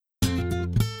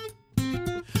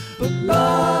La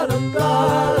la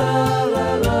la la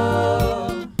la la.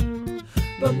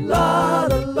 La la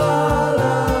la la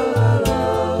la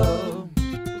la.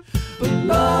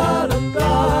 La la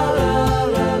la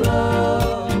la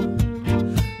la.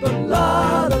 La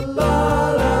la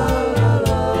la la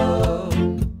la.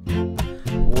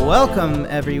 Welcome,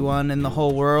 everyone in the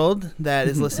whole world that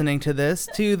is listening to this,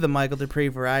 to the Michael Dupree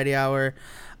Variety Hour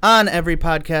on every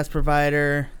podcast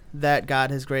provider that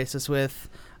God has graced us with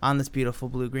on this beautiful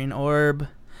blue-green orb.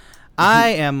 I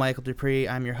am Michael Dupree.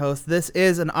 I'm your host. This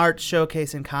is an art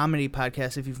showcase and comedy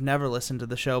podcast, if you've never listened to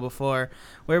the show before,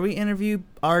 where we interview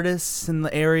artists in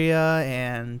the area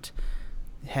and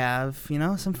have,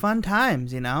 some fun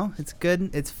times, It's good.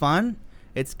 It's fun.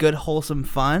 It's good, wholesome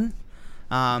fun.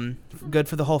 Good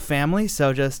for the whole family.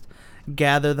 So just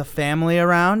gather the family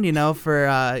around, for,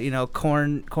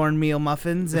 cornmeal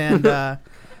muffins and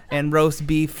and roast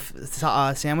beef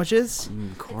sandwiches.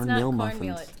 Cornmeal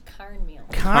muffins. It's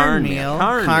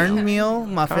Cornmeal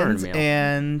muffins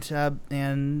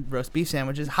and roast beef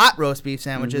sandwiches, hot roast beef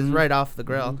sandwiches right off the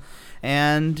grill.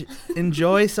 And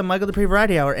enjoy some Michael Dupree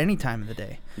Variety Hour any time of the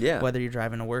day. Yeah. Whether you're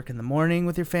driving to work in the morning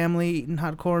with your family eating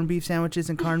hot corned beef sandwiches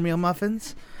and cornmeal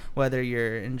muffins, whether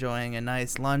you're enjoying a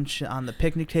nice lunch on the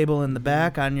picnic table in the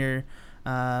back on your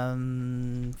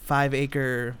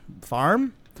 5-acre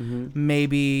farm,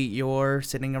 maybe you're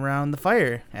sitting around the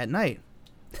fire at night.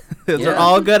 Those are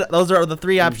all good. Those are the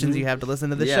three options you have to listen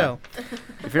to the show.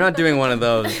 If you're not doing one of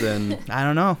those, then I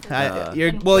don't know.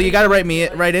 You got to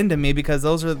write into me because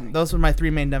those were my three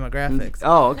main demographics.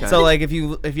 Oh, okay. So like if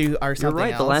you are something you're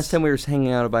right. else, The last time we were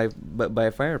hanging out by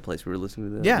a fireplace, we were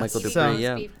listening to the Michael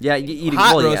Dupree. Eating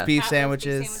hot roast beef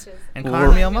sandwiches and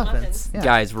cornmeal muffins. Yeah.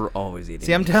 Guys, we're always eating.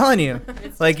 See, I'm telling you,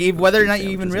 like whether or not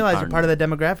you even realize you're part of the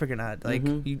demographic or not, like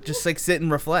you just like sit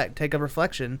and reflect, take a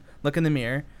reflection, look in the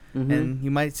mirror. And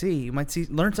you might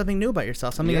learn something new about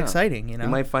yourself, something exciting, You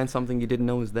might find something you didn't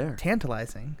know was there.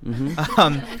 Tantalizing.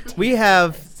 We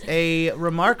have a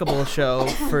remarkable show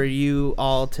for you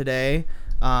all today,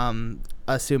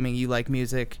 assuming you like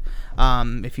music.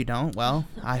 If you don't, well,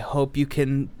 I hope you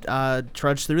can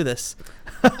trudge through this.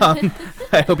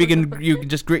 I hope you can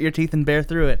just grit your teeth and bear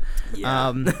through it.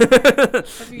 Yeah.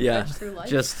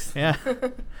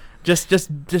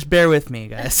 Just bear with me,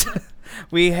 guys.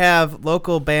 We have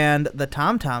local band The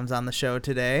Tom Toms on the show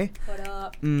today. What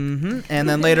up? And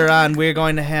then later on, we're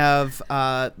going to have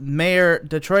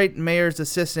Detroit Mayor's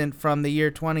assistant from the year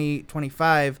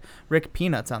 2025, Rick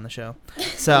Peanuts, on the show.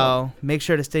 So make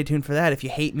sure to stay tuned for that if you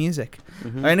hate music.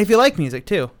 And if you like music,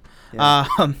 too. Yeah.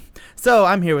 So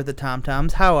I'm here with The Tom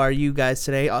Toms. How are you guys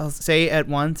today? I'll say it at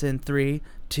once in 3,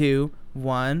 2,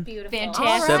 1. Beautiful.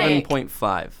 Fantastic.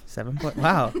 7.5.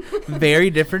 Wow. Very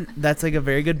different. That's like a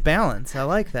very good balance. I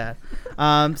like that.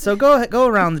 So go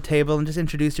around the table and just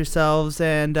introduce yourselves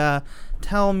and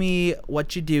tell me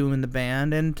what you do in the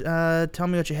band and tell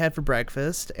me what you had for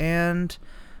breakfast and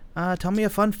tell me a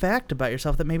fun fact about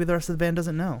yourself that maybe the rest of the band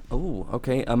doesn't know. Oh,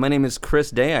 okay. My name is Chris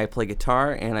Day. I play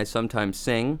guitar and I sometimes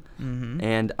sing.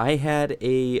 And I had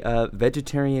a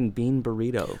vegetarian bean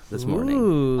burrito this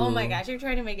morning. Oh my gosh, you're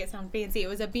trying to make it sound fancy. It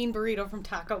was a bean burrito from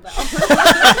Taco Bell.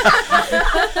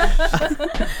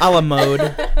 A la mode.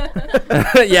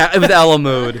 Yeah, it was a la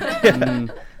mode.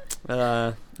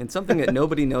 And something that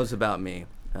nobody knows about me.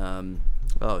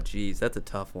 Oh, geez, that's a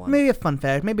tough one. Maybe a fun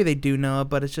fact. Maybe they do know it,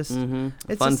 but it's just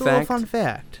it's fun just a little fun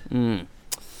fact.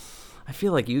 I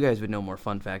feel like you guys would know more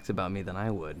fun facts about me than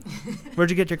I would. Where'd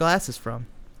you get your glasses from?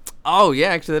 Oh, yeah,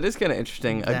 actually, that is kind of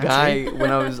interesting. Exactly. A guy,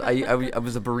 when I was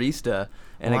a barista,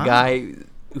 and a guy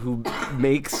who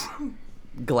makes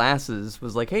glasses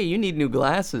was like, hey, you need new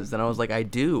glasses. And I was like, I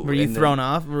do. Were you thrown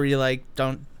off? Were you like,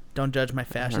 don't judge my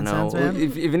fashion sense, man?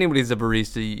 If anybody's a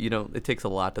barista, it takes a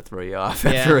lot to throw you off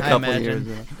after a couple of years.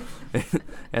 It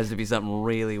has to be something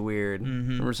really weird. I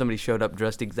remember somebody showed up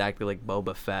dressed exactly like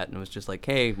Boba Fett and was just like,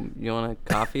 hey, you want a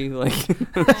coffee?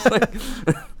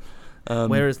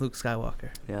 Where is Luke Skywalker?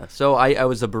 Yeah, so I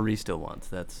was a barista once.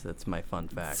 That's my fun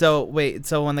fact. So wait,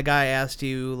 so when the guy asked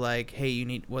you like, hey, you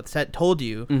need told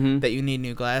you that you need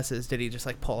new glasses, did he just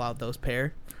like pull out those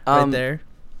pair right there?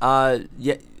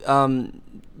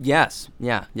 Yes.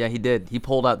 Yeah, he did. He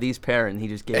pulled out these pair and he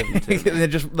just gave them to me.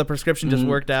 The prescription just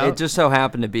worked out? It just so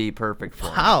happened to be perfect for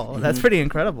me. Wow, that's pretty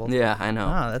incredible. Yeah, I know.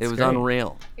 Wow, that's it was great.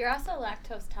 unreal. You're also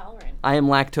lactose tolerant. I am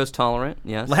lactose tolerant,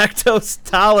 yes. Lactose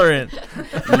tolerant.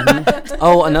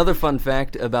 Oh, another fun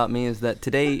fact about me is that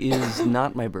today is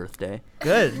not my birthday.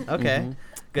 Good, okay.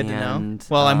 Good to know. And,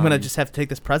 Well, I'm going to just have to take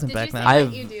this present Did back you now. say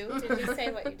what you do? Did you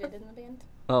say what you did in the band?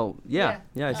 Oh, yeah.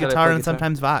 I said I Guitar play and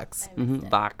sometimes Vox.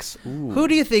 Vox. Ooh. Who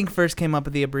do you think first came up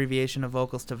with the abbreviation of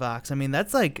vocals to Vox? I mean,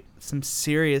 that's like some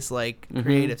serious, like,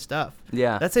 creative stuff.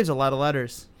 Yeah. That saves a lot of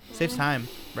letters. Saves time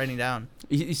writing down.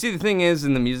 You see, the thing is,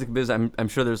 in the music biz, I'm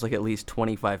sure there's like at least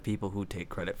 25 people who take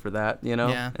credit for that, you know?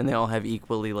 Yeah. And they all have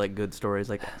equally like good stories.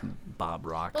 Like Bob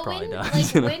Rock But probably when,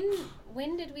 does. like, you know?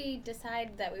 when did we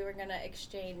decide that we were gonna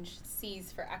exchange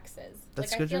C's for X's?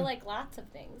 That's like good I feel too. like lots of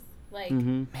things. Like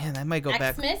Man, that might go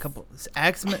back a Xmas? couple.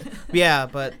 Xmas? Yeah,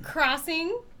 but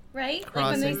crossing, right? Like when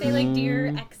Crossing. they say like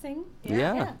dear Xing.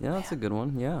 Yeah, that's a good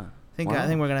one. Yeah. I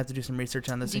think we're gonna have to do some research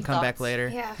on this and come back later.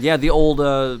 Yeah. Yeah, the old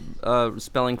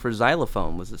spelling for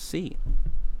xylophone was a C.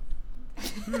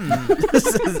 This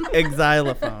is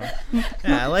xylophone.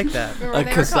 Yeah, I like that.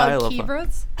 A xylophone.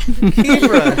 Keyboards?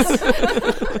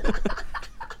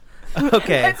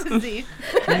 Okay. That's a Z.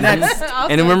 Next.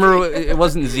 And remember, it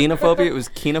wasn't xenophobia; it was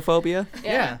kenophobia.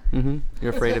 Yeah.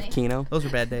 You're afraid of funny. Keno. Those were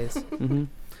bad days.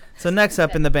 So next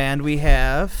up in the band we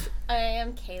have. I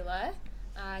am Kayla.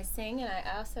 I sing and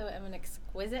I also am an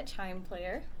exquisite chime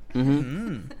player. I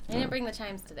didn't bring the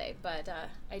chimes today, but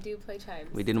I do play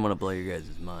chimes. We didn't want to blow your guys'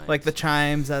 minds. Like the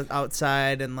chimes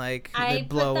outside and like they I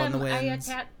blow put on them, the winds.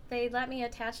 they let me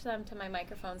attach them to my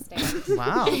microphone stand.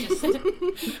 Wow.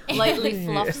 Lightly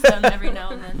fluffs them every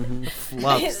now and then.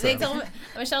 Fluffs They them. told me,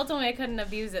 Michelle told me I couldn't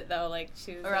abuse it though. Like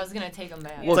she was Or I was going to take them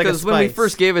back. well, like a because when we spice.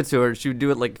 first gave it to her, she would do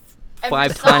it like Every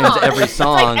 5 song. times every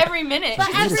song. It's like every minute. But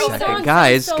She's every just song like, sounds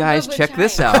guys, so guys, good with check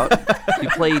this chimes. out. You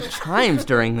play chimes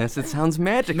during this. It sounds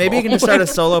magical. Maybe you can just start a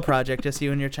solo project, just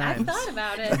you and your I chimes. thought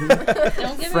about it.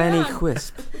 Don't get me Franny wrong.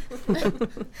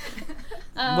 Quisp.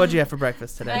 What'd you have for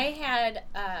breakfast I today? had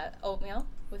oatmeal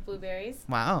with blueberries.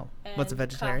 Wow. And What's a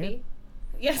vegetarian? coffee.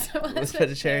 Yes, it was What's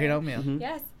vegetarian oatmeal?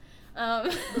 Yes.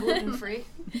 gluten free.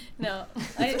 No.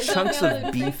 Chunks oatmeal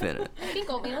of beef in it. I think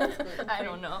oatmeal is gluten-free. I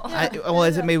don't know. Well,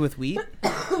 is it made with wheat?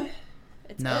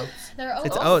 It's No. oats. They're oats.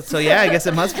 It's oats, so yeah, I guess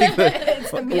it must be good.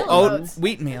 It's the meal oats.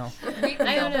 Wheat meal.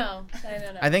 I don't know.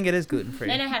 I think it is gluten free.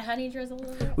 And I had honey drizzle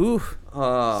over it. Ooh.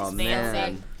 Oh, Just man.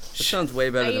 fancy. That sounds way I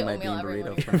better eat than my oatmeal bean every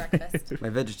morning burrito. for breakfast. My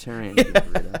vegetarian bean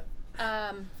burrito.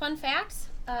 Fun fact,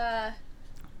 I'm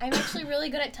actually really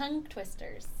good at tongue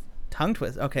twisters. Tongue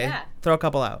twist. Okay. Yeah. Throw a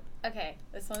couple out. Okay,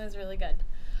 this one is really good.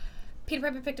 Peter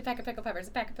Pepper picked a pack of pickled peppers.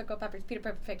 A pack of pickled peppers. Peter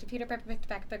Pepper picked a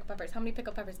pack of pickled peppers. How many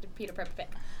pickled peppers did Peter Pepper pick?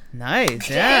 Nice.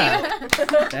 Yeah.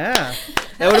 Yeah.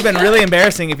 That would have been really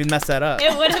embarrassing if you messed that up.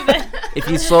 It would have been. If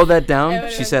you slow that It down,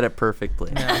 would've she been- said it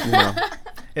perfectly. Yeah. You know,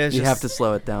 It was you just, have to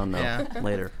slow it down, though, Yeah.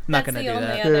 later. I'm not That's gonna the do only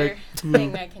that. other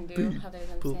thing I can do other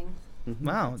than sing.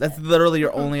 Wow, that's literally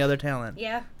your only other talent.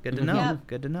 Yeah. Good to know. Yeah.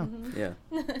 Good to know. Yeah.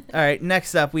 All right,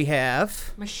 next up we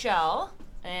have. Michelle,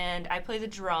 and I play the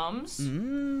drums.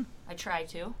 Mm, I try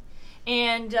to.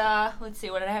 And let's see,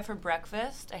 what did I have for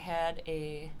breakfast? I had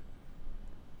a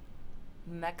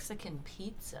Mexican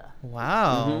pizza.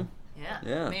 wow. Yeah.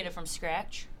 Yeah. Made it from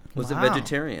scratch. Was Wow. it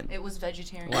vegetarian? It was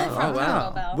vegetarian. Wow. From Oh, wow.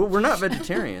 Taco Bell. But we're not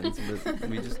vegetarians. But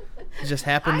we just. It just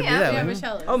happened to be I am, that yeah, way.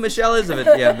 Michelle is. Oh, Michelle is a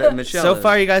vegetarian. Michelle. So is.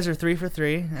 far, you guys are 3 for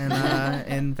 3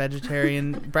 in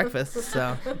vegetarian breakfast.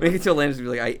 So We can tell Landon's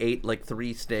gonna be like, I ate like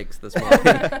 3 steaks this morning.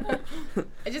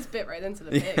 I just bit right into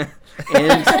the pig.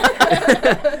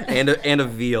 and a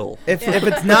veal. if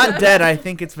it's not dead, I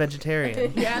think it's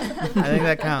vegetarian. Yeah. I think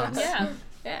that counts. Yeah.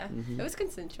 Yeah. It was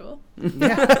consensual.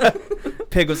 Yeah.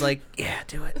 Pig was like, yeah,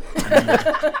 do it.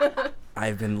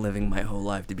 I've been living my whole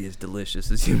life to be as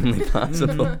delicious as humanly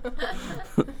possible.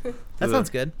 That sounds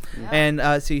good. Yeah.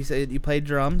 And so you said you played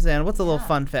drums. And what's a little Yeah.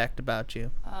 fun fact about you?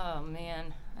 Oh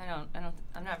man,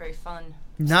 I'm not very fun.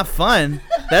 Not fun.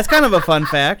 That's kind of a fun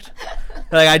fact.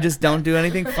 Like I just don't do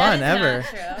anything fun That is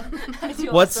ever. not true. I do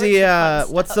all What's sorts of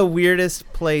fun what's the stuff.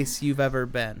 weirdest place you've ever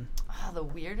been? Oh, the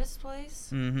weirdest place?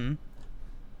 Mm-hmm.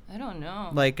 I don't know.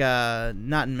 Like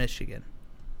not in Michigan.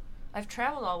 I've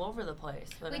traveled all over the place.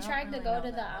 But We I don't tried to really go know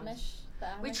to the that one. Amish.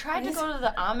 We tried to go to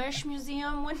the Amish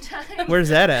museum one time. Where's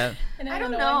that at? In I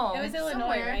don't Illinois. know. It was Illinois,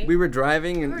 Somewhere. right? We were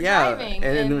driving, and We were yeah, driving,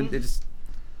 and then and- it just.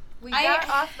 We I- got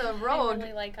off the road,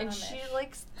 really like and Amish. she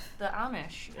likes the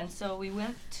Amish, and so we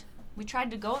went. We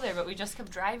tried to go there, but we just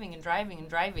kept driving and driving and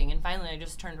driving, and finally I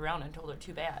just turned around and told her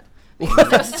too bad because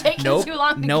it was taking Nope. too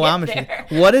long to No get Amish.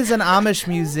 there. What is an Amish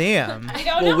museum? I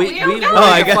don't Well, know. we don't know. wanted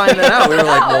Oh, I to got- find that out. We were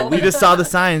like, well, You just saw the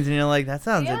signs and you're like, that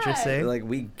sounds Yeah. interesting. Like,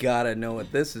 we gotta know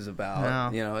what this is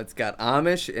about. No. You know, it's got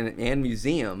Amish and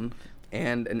museum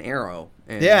and an arrow.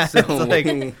 And Yeah, so it's like,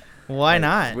 we, Why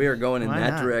not? we were going in Why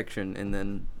that not? direction, and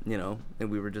then and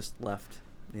we were just left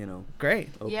Great.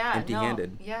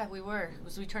 Empty-handed. No, yeah, we were.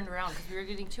 We turned around because we were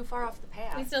getting too far off the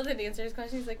path. We still didn't answer his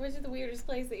question. He's like, "Where's the weirdest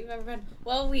place that you've ever been?"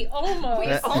 Well, we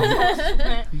almost.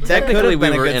 That could have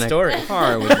been a good story.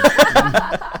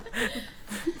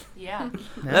 Yeah.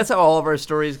 That's how all of our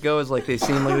stories go. Is like they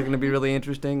seem like they're going to be really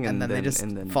interesting, and then they just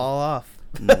fall off.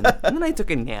 And then I took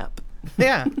a nap.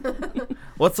 Yeah.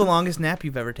 What's the longest nap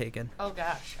you've ever taken? Oh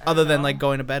gosh. Other than like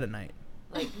going to bed at night.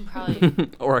 Like probably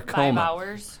or a 5 coma.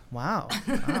 hours. Wow.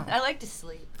 I like to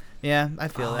sleep. Yeah, I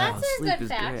feel that. That's a good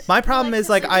fact. Great. My problem is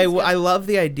like I I love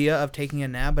the idea of taking a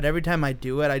nap, but every time I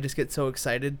do it, I just get so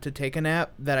excited to take a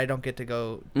nap that I don't get to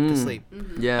go to sleep.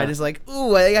 Yeah. I just like,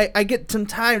 ooh, I get some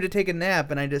time to take a nap,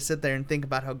 and I just sit there and think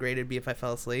about how great it'd be if I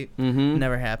fell asleep. Mm-hmm.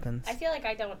 Never happens. I feel like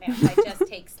I don't nap. I just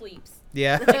take sleeps.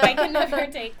 Yeah. Like I can never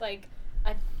take like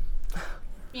a.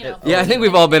 Yeah, I think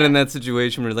we've all been in that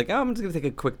situation where you're like, oh, I'm just going to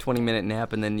take a quick 20-minute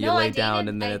nap, and then you lay down,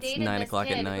 and then it's 9 o'clock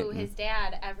at night. Who his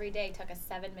dad every day took a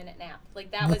 7-minute nap.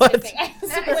 Like that was What? his thing. I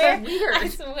swear. Weird. I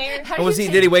swear.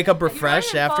 Did he wake up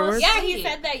refreshed afterwards? Yeah, he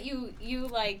said that you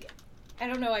like, I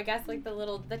don't know. I guess like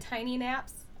the tiny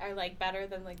naps are like better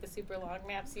than like the super long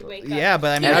naps. You wake up. Yeah,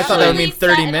 but I mean, Yeah, I thought that would actually mean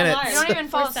 30 set an minutes. alarm You don't even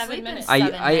fall for 7 asleep in minutes.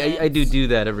 7 I do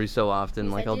that every so often.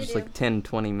 You Like said I'll you just do. like 10,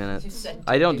 20 minutes. You said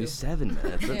I don't you do 7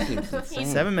 minutes. That seems insane.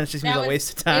 7 minutes just means That a was-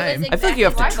 waste of it time. was I feel like you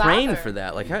have to Exactly. Why train bother? for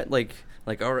that.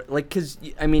 Because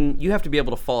I mean, you have to be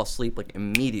able to fall asleep like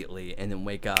immediately and then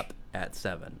wake up at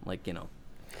 7. Like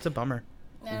It's a bummer.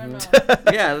 I don't know.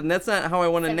 Yeah, and that's not how I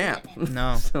want to nap.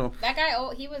 No. So That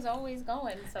guy, he was always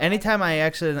going. So Anytime I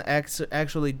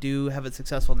actually do have a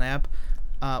successful nap,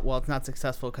 well, it's not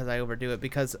successful because I overdo it.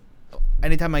 Because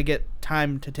anytime I get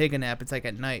time to take a nap, it's like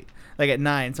at night, like at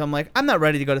 9. So I'm like, I'm not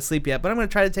ready to go to sleep yet, but I'm gonna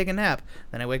try to take a nap.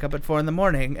 Then I wake up at 4 in the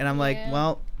morning, and I'm like, Yeah.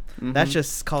 well, that's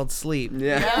just called sleep.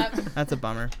 yeah. Yeah. That's a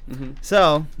bummer. Mhm.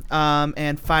 So,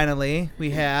 and finally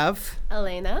we have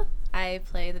Elena. I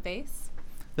play the bass.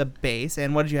 the bass.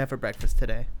 And what did you have for breakfast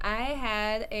today? I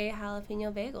had a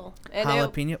jalapeno bagel. And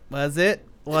Jalapeno? Was it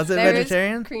there was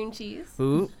vegetarian? cream cheese.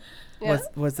 Ooh. Yeah.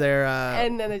 Was there?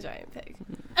 And then a giant pig.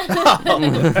 They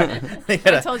I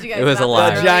had a- told you guys It was a about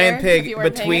lot. that a giant earlier, if pig you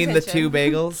weren't paying between the attention. two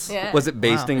bagels. Yeah. Was it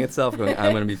basting itself, going,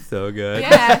 I'm gonna be so good?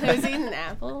 Yeah, it was eating an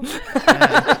apple.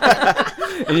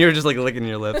 And you were just like licking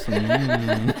your lips.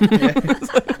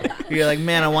 You're like,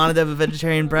 man, I wanted to have a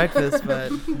vegetarian breakfast,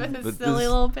 but With a But silly this-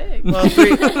 little pig. well,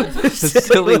 A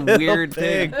silly little weird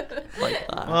pig. Like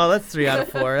that. Well, that's 3 out of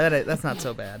 4. That's not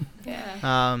so bad.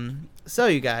 Yeah. So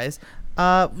you guys,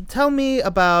 tell me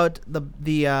about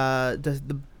the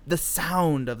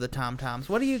sound of the tom toms.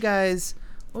 What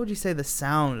would you say the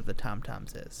sound of the tom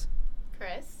toms is?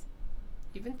 Chris,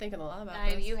 You've been thinking a lot about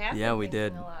I, this. you have. Yeah, been we thinking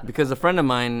did. a lot Because a about friend of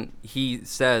mine, he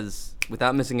says,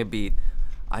 without missing a beat,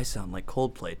 I sound like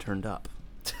Coldplay turned up.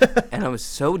 And I was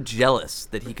so jealous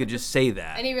that he could just say it.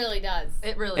 that. And he really does.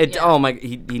 It really. Yeah. Oh my,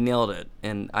 he nailed it.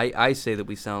 And I say that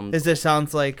we sound. Is there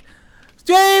sounds like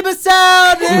stream a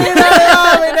sound in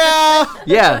the now?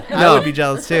 Yeah, I no. would be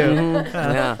jealous too. Mhm,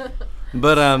 yeah.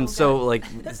 But so like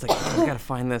it's like oh, I gotta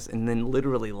find this, and then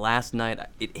literally last night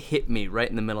it hit me right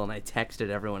in the middle, and I texted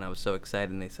everyone. I was so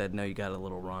excited, and they said, "No, you got it a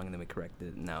little wrong," and then we corrected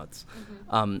it. And now it's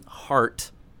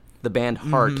Heart, the band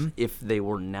Heart, if they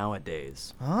were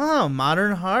nowadays. Oh,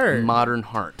 Modern Heart. Modern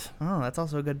Heart. Oh, that's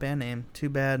also a good band name. Too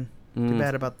bad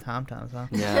about the tom toms, huh?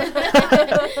 Yeah.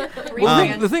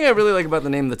 Well, the thing I really like about the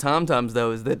name the Tom Toms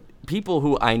though is that people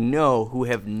who I know who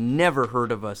have never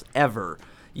heard of us ever.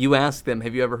 You ask them,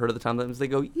 have you ever heard of the Tom Toms? They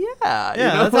go, yeah. Yeah, you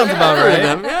know, that sounds about I've heard of right.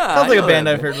 them. Yeah, Sounds like I a know band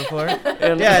them. I've heard before.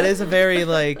 And Yeah, it is a very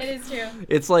like. It is true.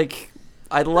 It's like,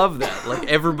 I love that. Like,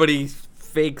 everybody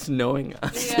fakes knowing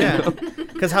us. you Yeah, know?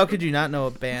 because how could you not know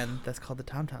a band that's called the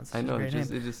Tom Toms? I know, Great it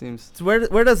name. just seems... So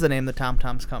where does the name the Tom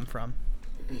Toms come from?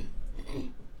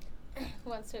 Who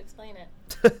wants to explain it?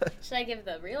 Should I give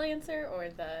the real answer or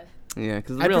the? Yeah,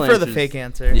 because the I real prefer the answer's- fake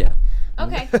answer. Yeah.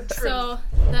 Okay, so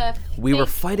the. We were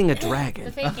fake- fighting a dragon.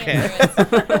 The fake Okay. answer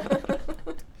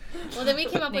is. Well, then we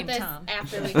came up with Named this Tom.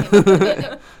 after we came up with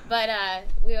it. But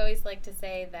we always like to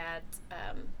say that,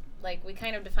 like, we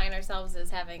kind of define ourselves as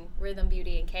having rhythm,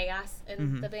 beauty, and chaos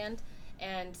in the band.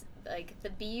 And, like, the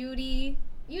beauty,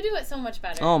 you do it so much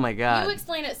better. Oh my god. You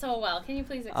explain it so well. Can you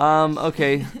please explain it?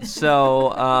 Okay,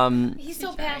 so, He's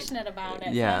so passionate about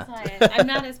it. Yeah. So that's why I'm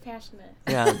not as passionate.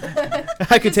 yeah.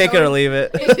 I could take it or leave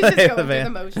it. It's just The going through the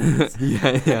band. motions.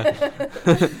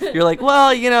 yeah. You're like,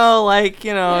 well,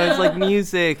 it's like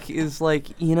music is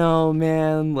like,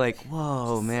 man, like,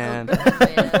 whoa, man.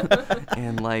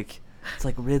 And like, it's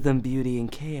like rhythm, beauty, and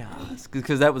chaos.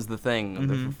 Because that was the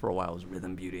thing for a while, was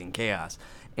rhythm, beauty, and chaos.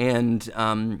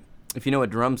 And if you know a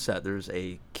drum set, there's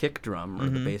a kick drum or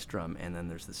the bass drum, and then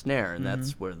there's the snare, and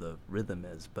that's where the rhythm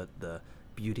is. But the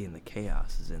beauty and the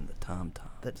chaos is in the tom-toms.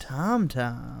 The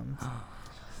tom-toms.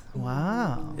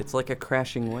 Wow. It's like a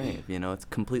crashing wave, you know. It's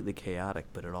completely chaotic,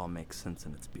 but it all makes sense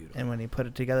and it's beautiful. And when you put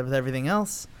it together with everything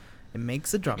else, it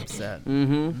makes a drum set. But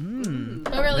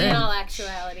really, in all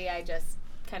actuality, I just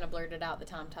kind of blurted out the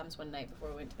tom-toms one night before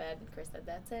we went to bed, and Chris said,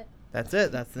 "That's it." That's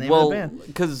it. That's the name of the band. Well,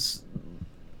 because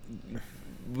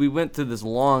we went through this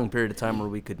long period of time where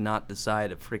we could not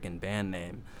decide a freaking band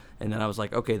name. And then I was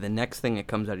like, okay, the next thing that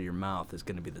comes out of your mouth is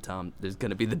going to be the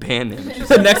band name.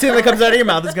 The next thing that comes out of your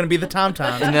mouth is going to be the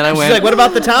tom-toms. And then I went, she's like, what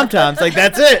about the tom-toms? Like,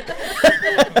 that's it.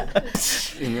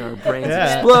 And our brains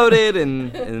exploded,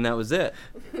 and that was it.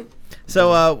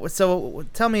 So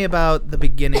tell me about the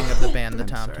beginning of the band, the I'm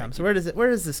sorry. Tom-Toms. Where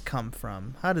does this come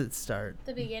from? How did it start?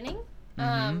 The beginning?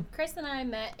 Chris and I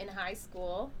met in high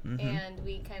school, and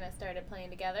we kind of started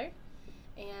playing together.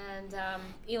 And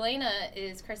Elena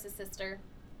is Chris's sister,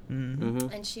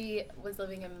 and she was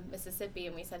living in Mississippi,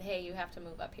 and we said, hey, you have to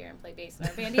move up here and play bass in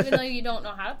our band, even though you don't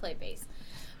know how to play bass.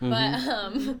 But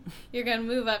you're going to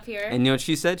move up here. And you know what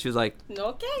she said? She was like,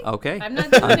 okay. I'm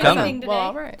not doing anything coming. today. Well,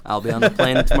 all right. I'll be on the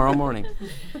plane tomorrow morning.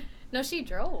 No, she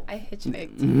drove. I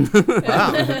hitchhiked.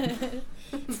 Wow.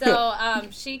 So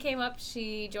she came up,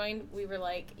 she joined, we were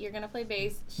like, you're going to play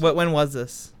bass. When was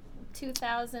this?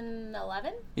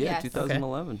 2011. Yeah, Yes.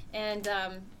 2011. Okay.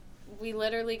 And we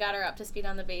literally got her up to speed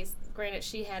on the bass. Granted,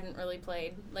 she hadn't really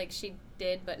played. Like, she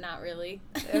did, but not really.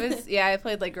 It was, I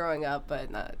played like growing up, but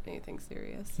not anything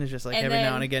serious. It's just like And every now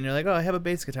then- and again you're like, oh, I have a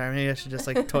bass guitar. Maybe I should just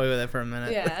like toy with it for a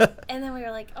minute. Yeah. And then we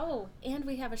were like, oh, and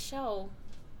we have a show,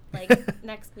 like,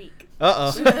 next week.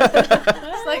 Uh-oh.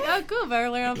 It's like, oh, cool. Better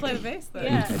learn how to play the bass then.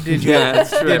 Yeah. Did you Yeah,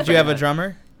 that's true. did you have a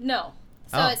drummer? No.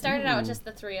 So Oh. it started out with just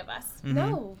the three of us. Mhm.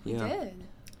 No, we Yeah. did.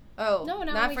 Oh, No,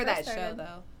 not we for first that show started.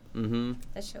 though. Mm-hmm.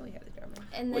 That show we had the drummer.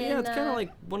 And Well, then, yeah, it's kind of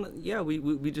like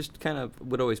we just kind of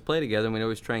would always play together, and we'd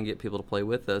always try and get people to play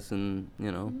with us, and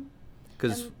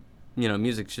because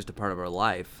music's just a part of our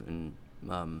life, and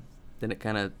then it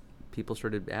kind of people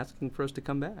started asking for us to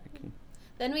come back.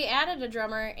 Then we added a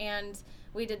drummer, and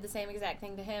we did the same exact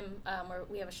thing to him, where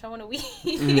we have a show in a week.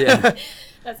 Yeah.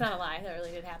 That's not a lie. That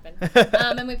really did happen.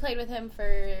 And we played with him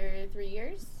for 3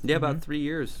 years. Yeah, about 3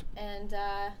 years. And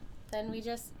then we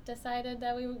just decided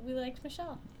that we liked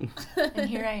Michelle. And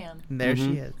here I am. And there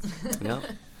she is. Yep.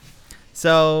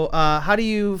 So, how do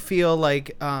you feel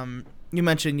like you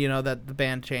mentioned, that the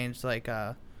band changed like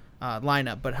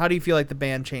lineup, but how do you feel like the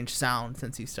band changed sound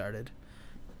since you started?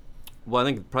 Well, I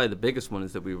think probably the biggest one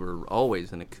is that we were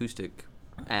always an acoustic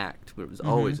act. It was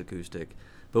always acoustic.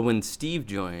 But when Steve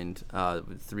joined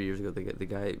 3 years ago, the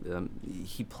guy,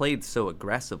 he played so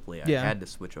aggressively, I had to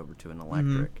switch over to an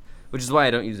electric, which is why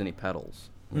I don't use any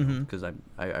pedals, because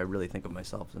I really think of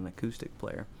myself as an acoustic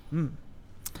player,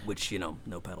 which,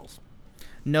 no pedals.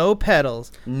 No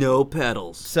pedals. No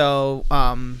pedals. So,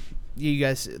 you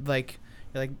guys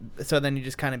so then you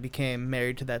just kind of became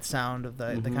married to that sound of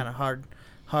the kind of hard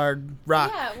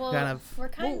rock. Yeah, well, kind of. we're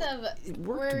kind of... It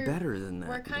worked better than that.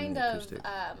 We're than kind the of acoustic.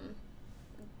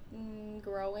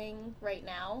 growing right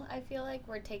now. I feel like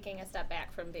we're taking a step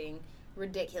back from being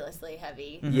ridiculously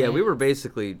heavy. Yeah, we were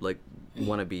basically like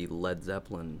wannabe Led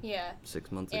Zeppelin. Yeah.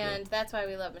 6 months ago. And that's why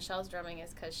we love Michelle's drumming,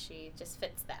 is because she just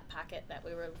fits that pocket that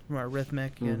we were More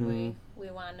rhythmic. And we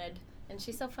wanted, and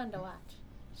she's so fun to watch.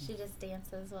 She just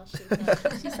dances while she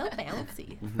plays. She's so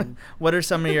bouncy. What are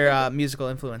some of your musical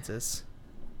influences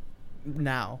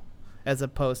now, as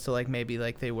opposed to like maybe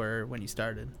like they were when you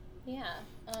started? Yeah.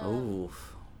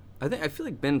 I feel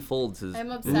like Ben Folds is. I'm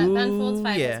obsessed. Ben Folds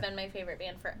 5 yeah. has been my favorite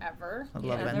band forever. I love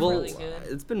Yeah, Ben they're Well, really good.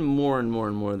 it's been more and more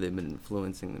and more they've been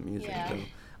influencing the music. Yeah.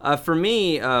 Though. For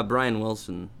me, Brian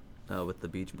Wilson with the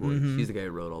Beach Boys. He's the guy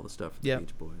who wrote all the stuff for the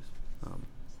Beach Boys.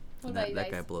 What And about you that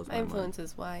guys? guy blows My my mind. influence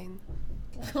is wine.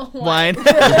 Wine.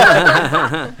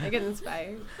 I get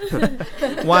inspired.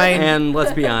 Wine. And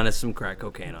let's be honest, some crack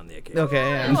cocaine on the occasion. Okay.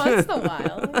 Yeah. Once in a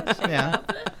while. Yeah.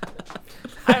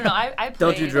 I don't know. I played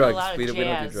Don't do drugs. a lot of We don't do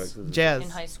jazz drugs. Jazz. in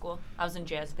high school. I was in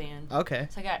jazz band. Okay.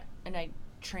 So I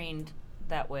trained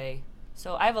that way.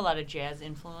 So I have a lot of jazz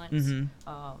influence. Mhm.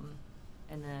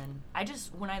 And then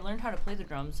when I learned how to play the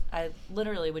drums, I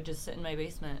literally would just sit in my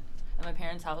basement at my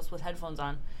parents' house with headphones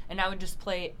on, and I would just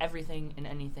play everything and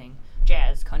anything.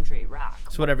 Jazz, country, rock.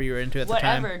 So whatever you were into at the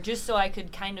time. Whatever, just so I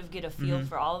could kind of get a feel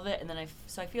for all of it. And then I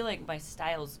feel like my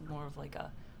style's more of like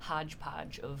a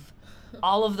hodgepodge of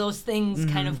all of those things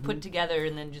kind of put together,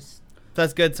 and then just...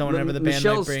 That's good. So whenever the band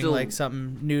Michelle's might bring still- like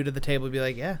something new to the table, be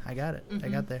like, yeah, I got it. I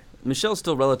got there. Michelle's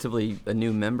still relatively a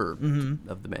new member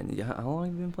of the band. How long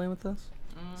have you been playing with us?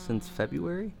 since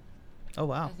February. Oh,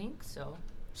 wow. I think so.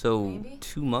 So Maybe.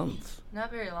 2 months. Not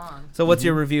very long. So what's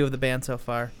your review of the band so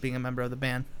far, being a member of the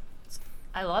band?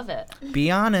 I love it. Be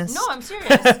honest. No, I'm serious.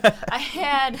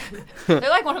 They're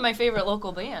like one of my favorite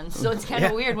local bands, so it's kind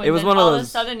of weird when It was one all of of a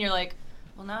those- sudden you're like,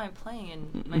 well, now I'm playing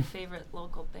in my favorite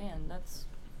local band. That's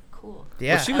cool.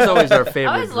 Yeah. Well, she was always our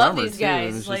favorite I always love drummer, these too, and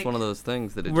guys, it's like- just one of those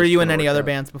things that it Were just you in kinda any worked other out.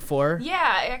 bands before?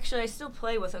 Yeah, actually, I still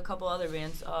play with a couple other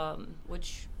bands,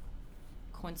 which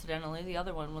coincidentally, the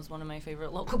other one was one of my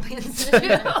favorite local bands too.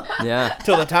 Yeah.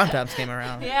 Till the Tom Toms came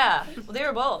around. Yeah, well, they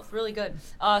were both really good.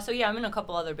 So yeah, I'm in a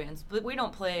couple other bands, but we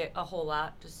don't play a whole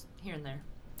lot, just here and there.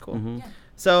 Cool. Mhm. Yeah.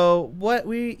 So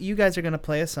you guys are gonna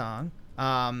play a song.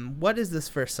 What is this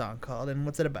first song called, and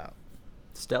what's it about?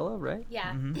 Stella, right?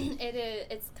 Yeah, Mhm. it is.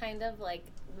 It's kind of like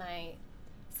my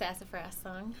sassafras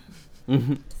song.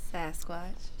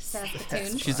 Sasquatch.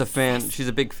 Saskatoon. She's a fan. She's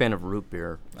a big fan of root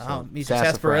beer. Oh, you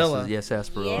sassafras sarsaparilla. is- Yeah,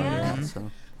 sarsaparilla. Yeah. Yeah.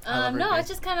 So. I love No, root it's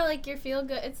just kind of like your feel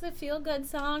good. It's a feel good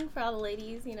song for all the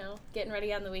ladies, getting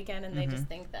ready on the weekend, and they just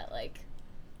think that like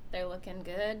they're looking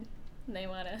good, and they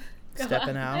want to go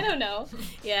Stepping out. I don't know.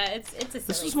 Yeah, it's a silly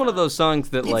This was one of those songs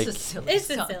that like it's a silly It's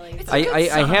a song. silly It's song. a good I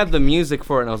song. had the music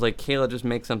for it, and I was like, Kayla, just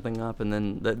make something up. And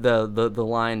then the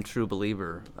line "True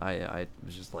Believer," I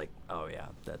was just like, oh yeah,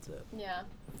 that's it. Yeah.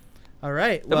 All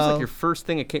right. That was well, like your first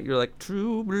thing. It came, you're like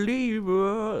 "True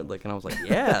Believer," like, and I was like,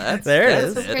 yeah, that's There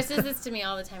it that's is. Chris says this to me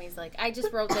all the time. He's like, I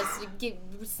just wrote this.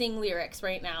 Sing lyrics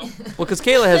right now. Well, because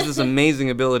Kayla has this amazing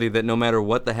ability that no matter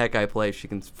what the heck I play, she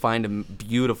can find a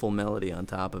beautiful melody on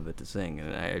top of it to sing,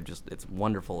 and it's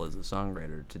wonderful as a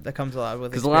songwriter. that comes a lot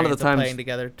with 'Cause a lot of the experience times- playing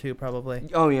together too, probably.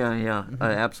 Oh yeah,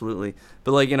 absolutely.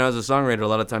 But like as a songwriter, a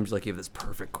lot of times like you have this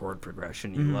perfect chord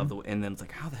progression, you love and then it's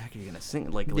like, how the heck are you gonna sing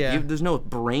it? Like Yeah. there's no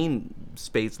brain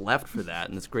space left for that,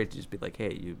 and it's great to just be like,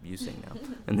 hey, you sing now,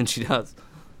 and then she does.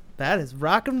 That is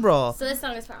rock and roll. So this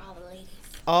song is for all the ladies.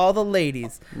 All the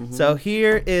ladies. So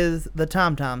here is the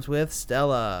Tom Toms with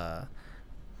Stella.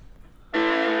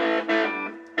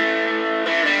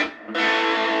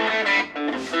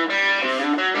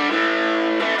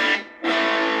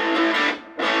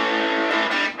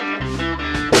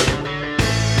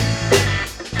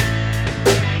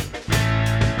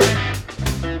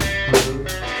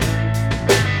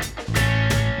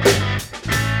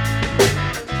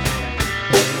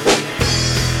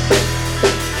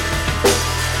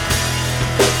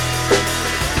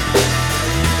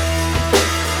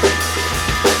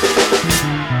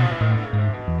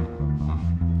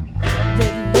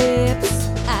 Red lips,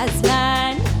 eyes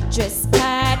lined, dress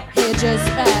tight, hair just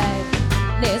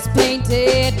right. Nails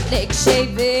painted, legs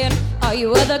shaven. All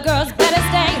you other girls better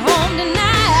stay home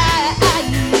tonight.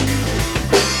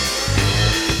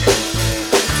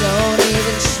 Don't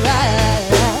even try.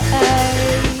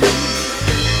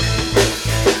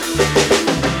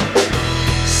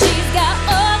 She's got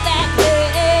all that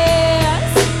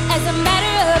class, as a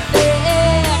matter of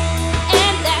fact,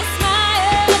 and that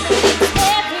smile makes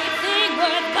everything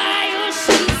worthwhile.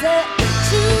 She's a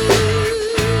true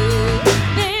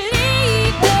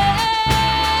believer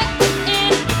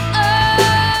in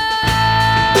all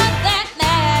that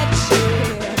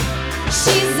magic.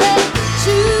 She's a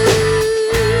true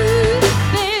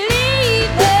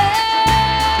believer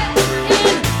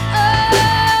in all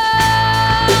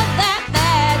that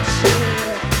magic.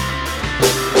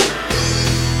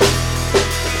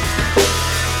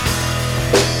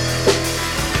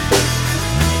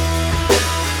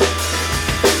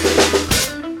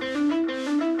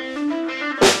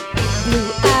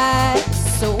 Blue eyes,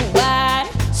 so wide.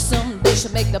 Someday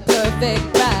she'll make the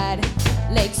perfect bride.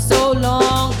 Legs so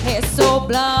long, hair so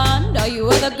blonde. All you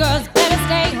other girls better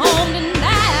stay home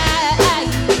tonight.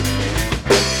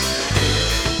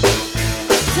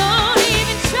 Don't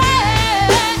even try.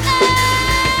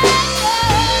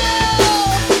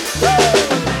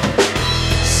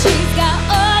 She's got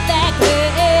all that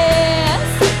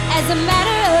grace, as a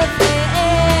matter of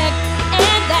fact,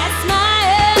 and that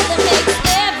smile that makes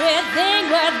everything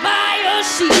worthwhile.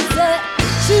 She's a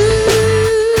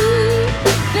true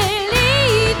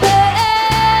believer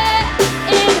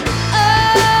in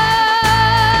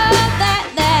all that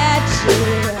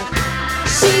magic.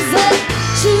 She's a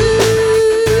true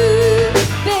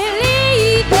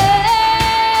believer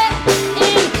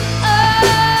in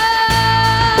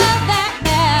all that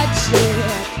magic.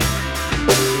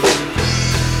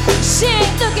 She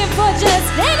ain't looking for just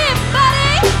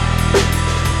anybody.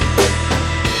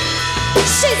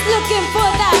 She's looking for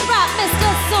that right Mr.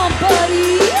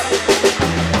 Somebody.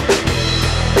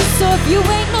 So if you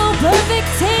ain't no perfect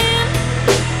 10,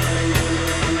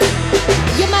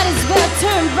 you might as well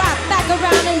turn right back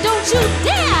around and don't you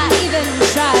dare even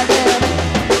try.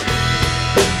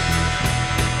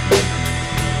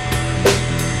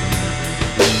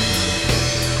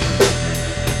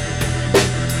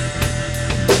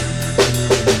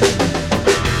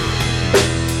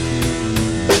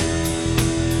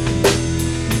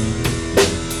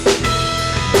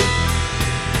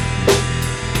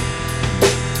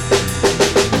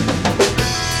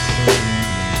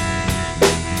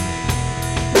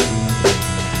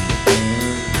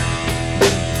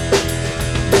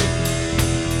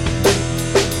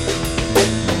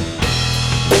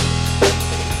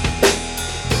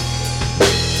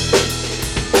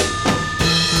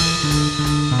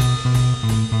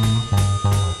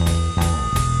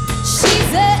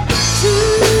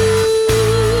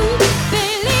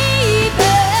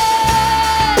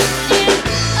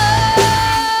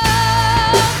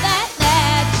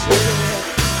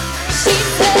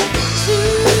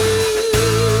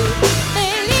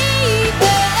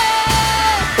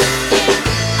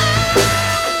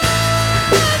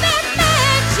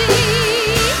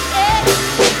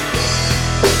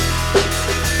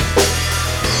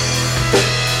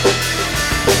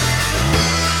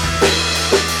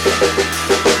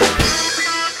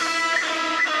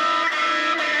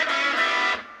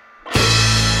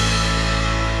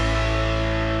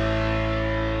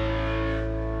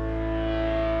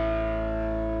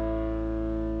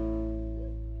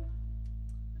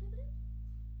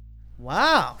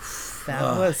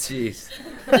 That was jeez.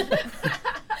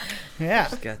 Yeah.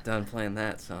 Just got done playing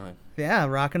that song. Yeah,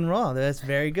 rock and roll. That's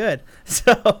very good.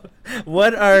 So,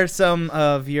 what are some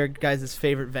of your guys'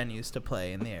 favorite venues to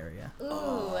play in the area? Ooh,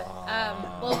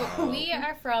 well, we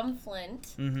are from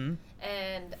Flint, Mm-hmm.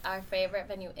 and our favorite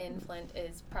venue in Flint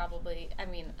is probably, I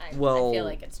Well- feel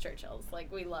like it's Churchill's.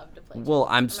 Like, we love to play Well,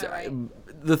 Churchill's. Am I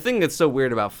right? the thing that's so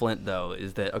weird about Flint though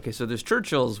is that okay, so there's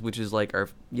Churchill's, which is like our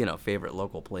favorite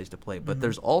local place to play, but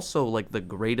there's also like the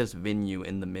greatest venue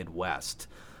in the Midwest,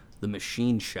 the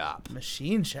Machine Shop.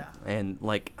 Machine Shop. And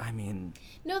like, I mean,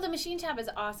 No, the Machine Shop is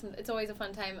awesome. It's always a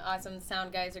fun time. Awesome. The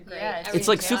sound guys are great. Yeah, it's it's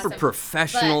like Everything's super awesome.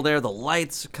 professional But there. The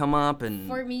lights come up and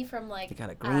For me, from like They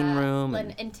got a green room an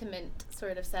and- intimate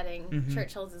sort of setting, Mhm.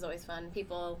 Churchill's is always fun.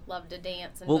 People love to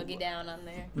dance and Well, boogie down on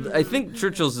there. I think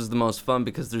Churchill's is the most fun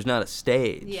because there's not a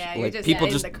stage. Yeah, like, you're just people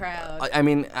in just the crowd. I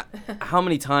mean, how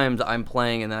many times I'm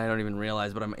playing and then I don't even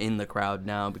realize, but I'm in the crowd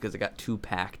now because it got too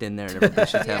packed in there and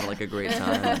everybody's just having like a great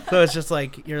time. So it's just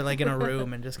like you're like in a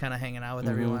room and just kind of hanging out with Mhm.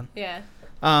 everyone. Yeah.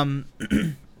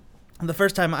 The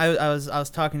first time I was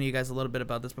talking to you guys a little bit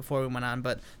about this before we went on,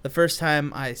 but the first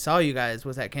time I saw you guys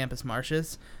was at Campus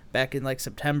Martius back in like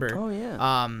September. Oh yeah.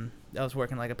 I was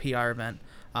working like a PR event,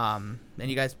 and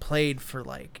you guys played for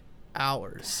like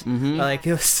hours. Mhm. Like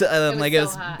it was, like so it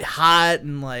was hot. hot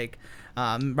and like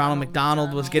Ronald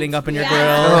McDonald was getting up in your Yeah. grill.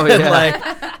 Oh, and, yeah.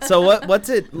 like, so what's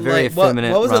it Very like? What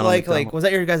effeminate was it Ronald like? Like McDonald. was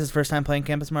that your guys' first time playing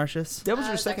Campus Martius? That was It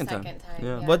your was our second time.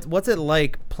 Yeah. Yeah. What's it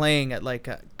like playing at like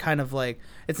a kind of like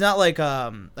it's not like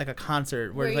a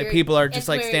concert where Where like you're- people are just it's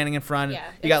like where- standing in front. Yeah,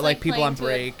 You it's got like people playing on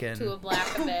break to and a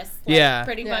black abyss. Like, Yeah.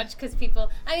 pretty Yeah. much because people.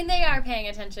 I mean, they are paying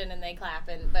attention and they clap,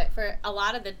 but for a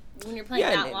lot of the when you're playing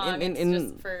Yeah, that and- long, and- it's and-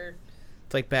 just for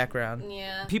it's like background.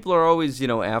 yeah. People are always,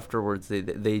 afterwards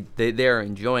they are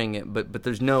enjoying it, but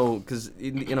there's no because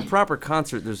in a proper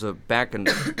concert there's a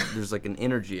there's like an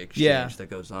energy exchange Yeah. that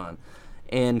goes on,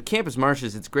 and Campus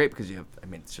Martius it's great because you're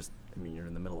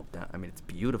in the middle of down. I mean it's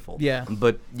beautiful. Yeah.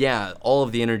 But yeah, all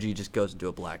of the energy just goes into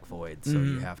a black void, so you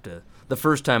Mhm. have to. The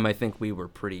first time I think we were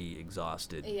pretty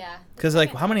exhausted. Yeah. Because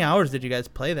like how many hours did you guys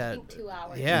play I that? think 2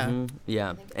 hours. Yeah.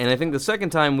 Yeah, and I think the second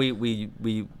time we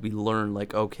learned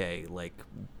like okay, like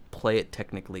play it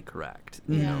technically correct.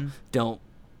 You know, Mhm. don't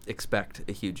expect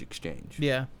a huge exchange.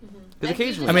 Yeah. Because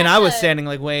occasionally, I mean, have I was to- standing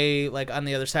like way like on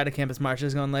the other side of Campus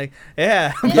Martius, going like,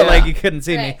 yeah, but Yeah. like you couldn't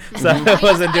see Right. me, so Mhm. I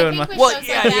wasn't I doing think much. we- well, shows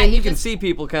yeah, like that, and you you can just- see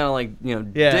people kind of like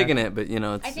Yeah. digging it, but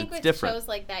I think it's with different. shows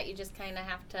like that, you just kind of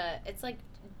have to. It's like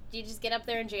you just get up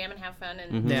there and jam and have fun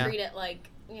and Mhm. Yeah. treat it like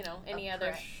any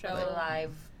other show.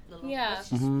 live. Little, Yeah. let's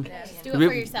just- Mhm. yeah, Just yeah. do We- it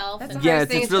for yourself. That's and the Yeah, hardest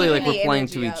it's, thing it's is really like keeping we're the playing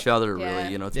to energy each up. other, Yeah.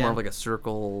 really. It's Yeah. more of like a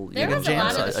circle. There Like a was jam a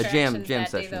lot session. of a distractions jam that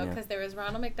day session. though, Yeah. because there was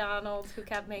Ronald McDonald who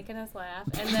kept making us laugh,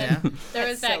 and Yeah. then there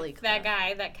was That's silly that crap.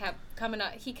 guy that kept coming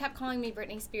up. He kept calling me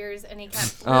Britney Spears, and he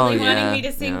kept Oh, really wanting yeah, me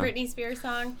to sing yeah. Britney Spears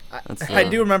song. That's, I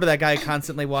do remember that guy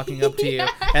constantly walking up to you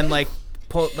and like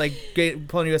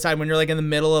pulling you aside when you're like in the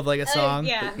middle of like a song.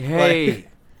 Yeah. Hey,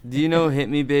 do you know "Hit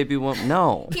Me, Baby"?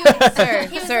 No. He was, Sir,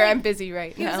 he was sir, like, I'm busy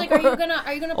right He now. was like, "Are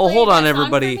you gonna Oh, play hold on, that song for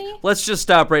everybody. me?" Let's just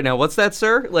stop right now. What's that,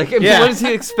 sir? Like, I mean, Yeah. what is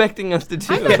he expecting us to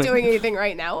do? I'm not doing anything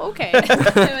right now. Okay. It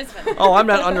was fun. Oh, I'm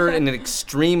not under an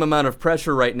extreme amount of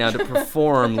pressure right now to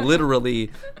perform.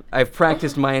 Literally, I've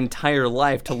practiced my entire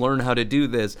life to learn how to do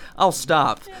this. I'll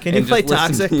stop. Can you and play just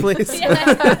listen Toxic, to you. please?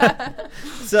 Yeah.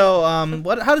 So,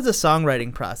 how does the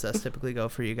songwriting process typically go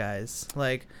for you guys?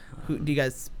 Like, who do you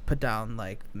guys put down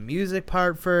like the music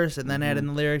part first, and then add in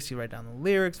the lyrics? You write down the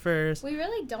lyrics first. We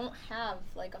really don't have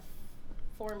like a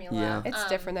formula. Yeah. It's Um,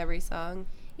 different every song.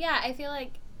 Yeah, I feel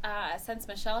like since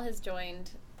Michelle has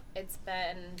joined, it's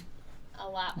been a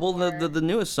lot Well, more. the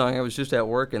newest song, I was just at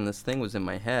work and this thing was in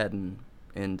my head,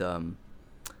 and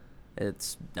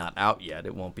it's not out yet.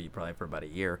 It won't be probably for about a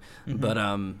year, but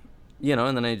and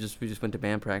then we just went to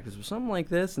band practice with something like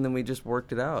this, and then we just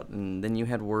worked it out, and then you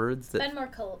had words that. It's been more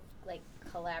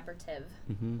collaborative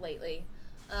Mhm. lately.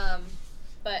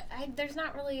 But there's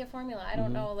not really a formula. I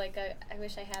don't know. Like I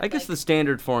wish I had. I guess like, the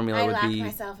standard formula I would lock be.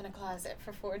 myself in a closet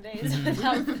for 4 days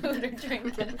without food or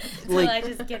drink until Like- I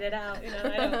just get it out.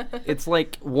 I don't. It's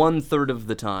like 1/3 of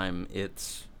the time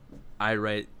it's I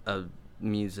write a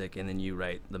music and then you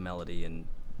write the melody and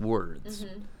words,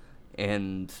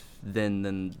 and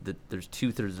then there's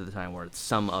 2/3 of the time where it's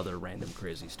some other random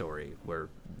crazy story where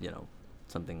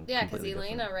something. Yeah, because completely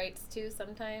Elena different. writes too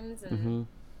sometimes, and Mhm.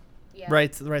 yeah,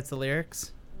 Writes the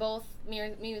lyrics. both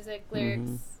music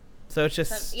lyrics. So it's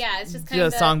just It's just kind a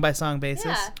of song by song basis.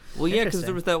 Yeah. Well, yeah, because Interesting.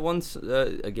 there was that one.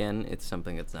 Again, it's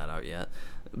something that's not out yet,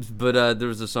 but there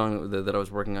was a song that I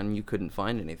was working on. And you couldn't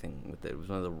find anything with it. It was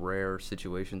one of the rare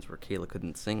situations where Kayla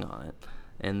couldn't sing on it,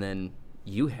 and then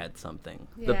you had something.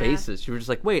 The Yeah. bassist, you were just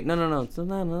like, wait, no, it's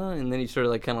no, and then you started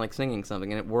like kind of like singing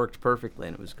something, and it worked perfectly,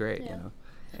 and it was great, Yeah. you know.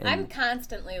 I'm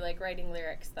constantly like writing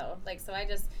lyrics though. Like so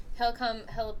he'll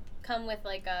come with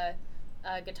like a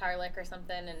guitar lick or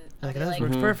something, and I'll Like be that like,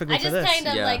 works perfectly I for just this. kind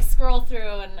of Yeah. like scroll through,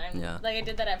 and I'm Yeah. like I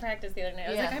did that at practice the other night. I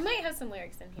was Yeah. like, I might have some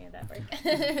lyrics in here that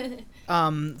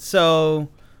work. So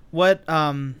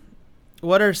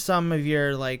what are some of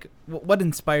your like what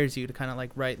inspires you to kind of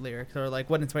like write lyrics, or like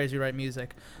what inspires you to write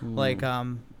music? Like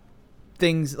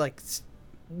things like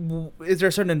is there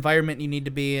a certain environment you need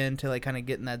to be in to like kind of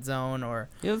get in that zone? Or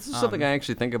Yeah, this is something I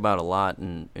actually think about a lot,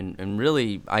 and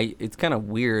really, it's kind of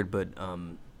weird, but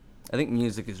I think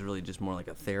music is really just more like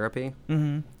a therapy.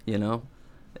 Mhm. You know,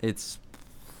 it's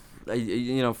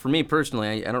you know, for me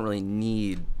personally, I don't really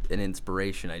need an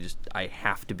inspiration. I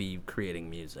have to be creating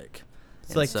music. It's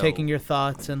And like so- taking your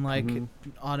thoughts and like Mhm.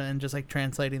 on and just like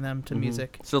translating them to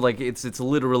music. So like it's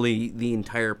literally the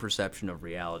entire perception of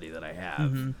reality that I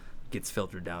have Mhm. gets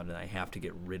filtered down, and I have to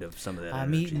get rid of some of that. I'm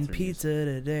energy eating through pizza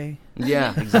music. today.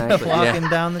 Yeah, exactly. Walking yeah.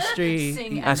 down the street.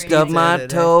 Sing I every stubbed day. my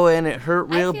today. toe and it hurt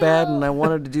real feel- bad, and I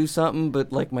wanted to do something,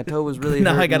 but like my toe was really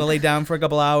Now I hurting. gotta lay down for a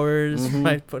couple hours. Mhm.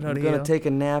 My foot out I'm of gonna heel. take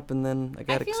a nap, and then I I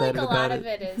got feel excited like a about lot of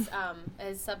it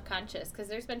is subconscious, because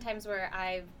there's been times where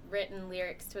I've written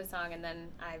lyrics to a song and then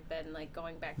I've been like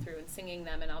going back through and singing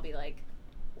them, and I'll be like,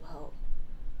 whoa,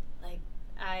 like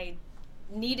I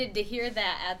needed to hear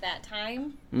that at that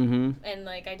time, Mm-hmm. and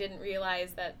like I didn't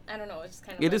realize that. I don't know, it's just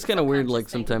kind of It like is kind of weird, like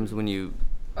subconscious thing. sometimes when you.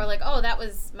 or like, oh, that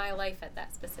was my life at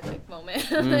that specific moment,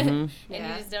 Mhm. and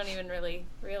Yeah. you just don't even really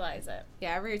realize it.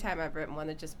 Yeah, every time I've written one,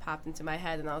 it just popped into my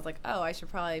head, and I was like, oh, I should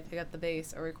probably pick up the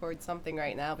bass or record something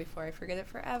right now before I forget it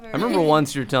forever. I remember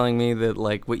once you were telling me that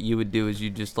like what you would do is you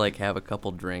just like have a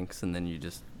couple drinks, and then you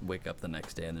just wake up the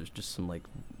next day and there's just some like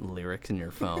lyrics in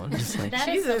your phone, just like. That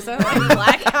is Jesus, some, I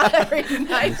like blackout every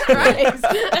night. Christ.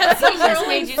 that's some Just Rolling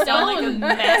made you sound like a Stone.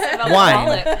 massive Wine.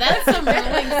 alcoholic. That's some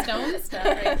Rolling Stone stuff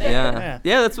right there. Yeah.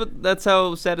 Yeah, that's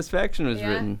how Satisfaction was Yeah.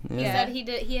 written. He Yeah. said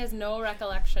he has no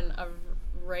recollection of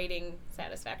writing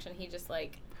Satisfaction. He just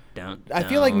like I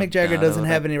feel like Mick Jagger doesn't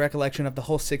have any recollection of the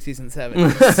whole 60s and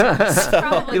 70s.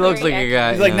 Probably He looks like very a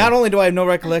guy. He's like, yeah. not only do I have no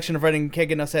recollection of writing Can't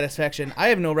Get No Satisfaction, I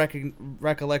have no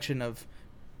recollection of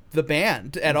the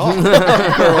band at all for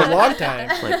a long time.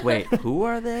 Like, wait, who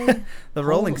are they? The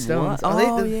Rolling Oh, Stones. what? Are they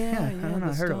Oh, the- yeah, I don't know. I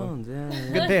the heard of them. Stones,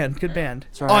 yeah, yeah. Good band.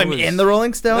 Sorry, Oh, I I'm was- in the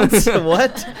Rolling Stones?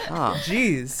 What? Ah.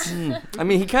 Jeez. I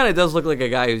mean, he kind of does look like a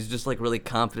guy who's just like really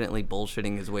confidently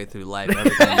bullshitting his way through life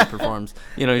every time he performs.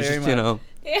 You know, he's Very just, you much. know,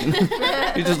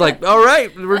 he's just like, all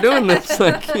right, we're doing this.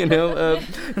 Like, you know,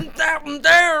 you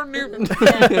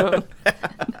know.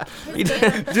 He d-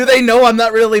 Do they know I'm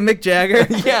not really Mick Jagger?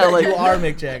 Yeah, like- you are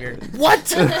Mick Jagger. What?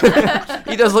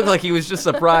 he does look like he was just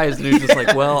surprised, and he's just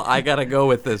like, well, I gotta go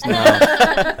with this now.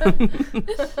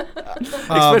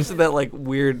 Especially that like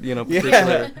weird, you know,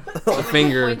 particular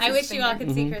finger. I wish you all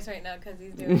could see Chris right now because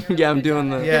he's doing. a really Yeah, I'm good doing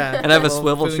job the. at it. Yeah. And I have a Little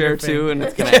swivel finger chair thing. too, and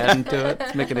it's kind of adding to it.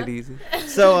 It's making it easy.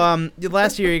 So,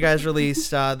 last year you guys released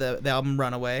the album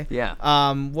Runaway. Yeah.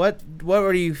 What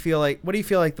do you feel like? What do you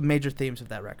feel like the major themes of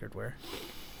that record were?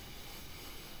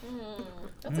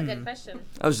 That's a good question.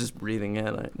 I was just breathing in.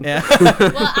 Yeah.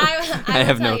 Well, I I will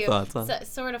have tell no you, thoughts on it.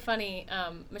 Sort of funny.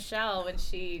 Michelle, when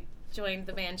she joined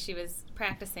the band, she was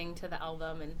practicing to the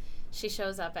album, and she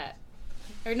shows up at,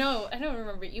 or no, I don't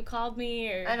remember. You called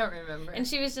me, or I don't remember. and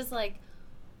she was just like,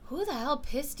 who the hell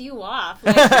pissed you off?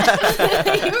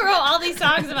 Like, you wrote all these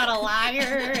songs about a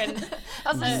liar, and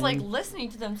I was just like listening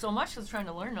to them so much, I was trying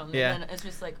to learn them. Yeah. And then it's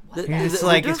just like, what The- the It's the-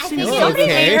 like, there it's does think seem it's to be- okay.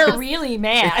 made her Okay. really I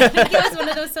mad. think it was one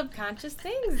of those subconscious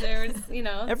things. There was, you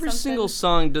know, Every single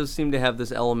song does seem to have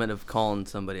this element of calling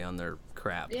somebody on their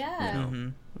crap. Yeah. You know?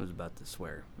 Mhm. I was about to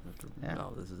swear. Yeah.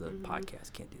 No, this is a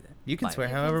podcast. Can't do that. You can Bye. swear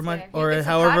You however can much swear. or It's a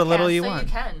however little podcast, you so want.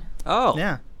 You can. Oh.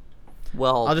 Yeah.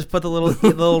 Well. I'll just put the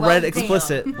little red damn.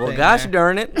 explicit. Well, thing gosh there.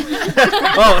 darn it.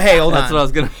 Oh, hey, hold That's on. what I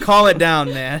was gonna. Calm it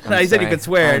down, man. I'm I said you sorry. could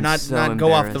swear, I'm not so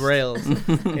go off the embarrassed.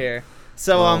 rails here.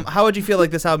 So, Well. how would you feel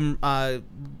like this album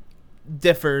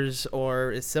differs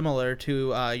or is similar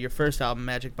to your first album,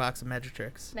 Magic Box of Magic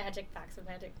Tricks? Magic Box of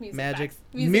Magic.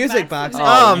 Music Box. of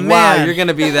Oh, Magic. wow, man. you're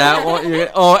gonna be that one.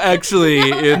 Oh, actually,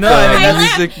 it's No, I mean, a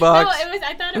that's- music box. No,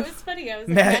 I thought it was funny. I was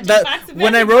like, Man, Magic Box of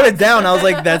when I Magic wrote it Box. down, I was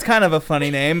like, that's kind of a funny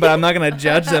name, but I'm not going to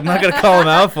judge them. I'm not going to call him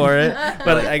out for it.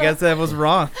 But I guess that was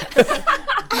wrong.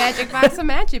 Magic box of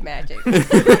magic. Magic,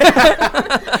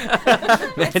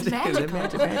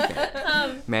 magical.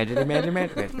 magic.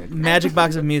 Magic. Magic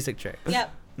Box of Music Tricks.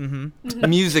 Yep.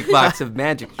 Music box of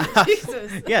magic tricks.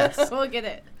 Jesus. Yes. We'll get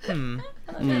it.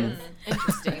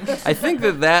 Interesting. I think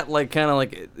that like kind of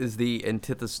like is the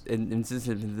antithesis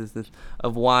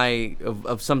of why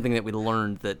of something that we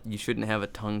learned, that you shouldn't have a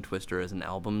tongue twister as an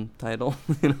album title.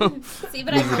 You know. See,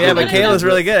 but I Yeah, but Kayla's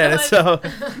really good at it, so.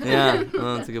 Yeah,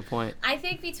 well, that's a good point. I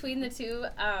think between the two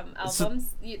albums,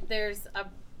 there's a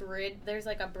bridge. There's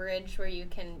like a bridge where you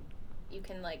can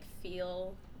like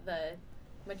feel the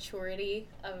maturity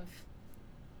of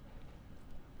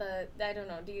the. I don't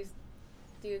know. Do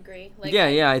you agree? Like,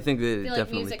 Yeah. I think that I it feel like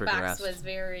definitely Music progressed. Box was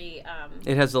very.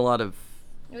 It has a lot of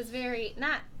It was very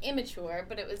not immature,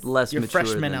 but it was less Your mature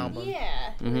freshman than, album.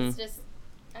 Yeah, it was just.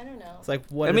 I don't know. It's like,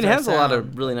 what I mean, is it our has a lot sound?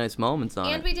 of really nice moments on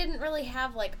And it. we didn't really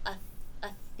have like a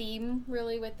theme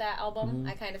really with that album. Mm-hmm.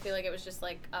 I kind of feel like it was just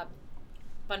like a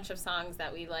bunch of songs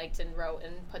that we liked and wrote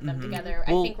and put them together.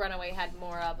 Well- I think Runaway had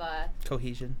more of a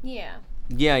Cohesion. yeah.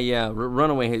 Yeah.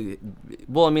 Runaway.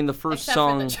 Well, I mean, the first Except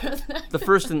song, for the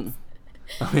first and.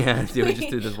 Oh yeah, we just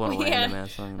did this one away in the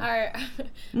mass song.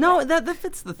 No, that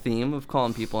fits the theme of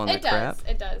calling people on it their crap. does.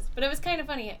 It does. But it was kind of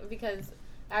funny because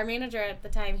our manager at the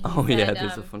time, he Oh, said, yeah,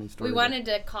 there's a funny story we there. wanted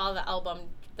to call the album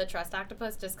The Trust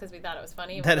Octopus just because we thought it was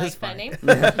funny. It That was is like funny.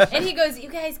 that name. And he goes, "You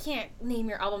guys can't name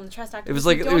your album The Trust Octopus. was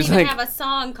like- you it don't was even like- have a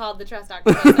song called The Trust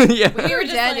Octopus." Like, Yeah. we We were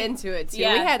just dead like, into it too.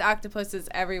 yeah. We had octopuses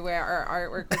everywhere. Our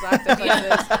artwork was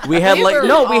octopuses. We had We like were we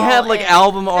had all like in.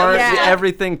 album art, Yeah.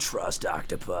 everything. Trust He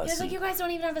Octopus. was like, "You guys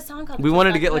don't even have a song called." We The wanted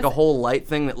Trust to get like a Octopus." whole light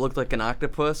thing that looked like an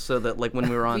octopus, so that like when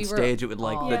we were on We were stage, it would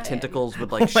like all the in. tentacles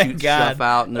would like Oh my shoot God. stuff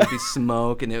out, and there'd be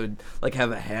smoke, and it would like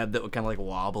have a head that would kind of like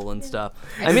wobble and stuff.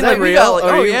 I Is mean, that like we real, got like, or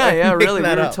oh are you, yeah, like, yeah, making really, we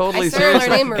that were up? totally I started serious.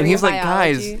 learning And he's marine like,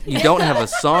 guys, biology. you don't have a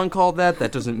song called that.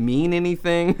 That doesn't mean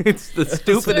anything. It's the So we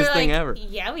stupidest were thing like, ever.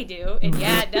 Yeah, we do, and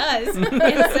yeah, it does. And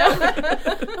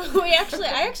so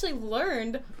I actually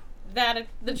learned that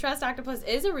The Trust Octopus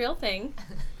is a real thing,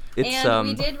 It's and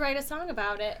we did write a song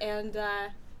about it. And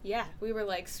yeah, we were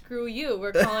like, "Screw you!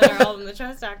 We're calling our album The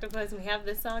Trust Octopus, and we have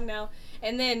this song now."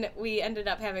 And then we ended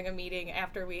up having a meeting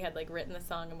after we had like written the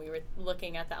song, and we were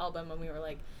looking at the album, and we were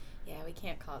like, "Yeah, we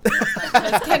can't call it The Trust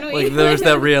Octopus, can we?" like there was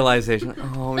that realization.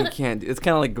 Oh, we can't. It's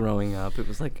kind of like growing up. It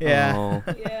was like, Yeah. oh.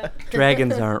 Yeah.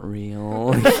 Dragons aren't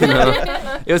real. You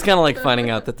know? It was kind of like finding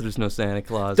out that there's no Santa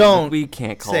Claus. Don't we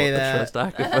can't call say it that. the Trust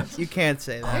Octopus. You can't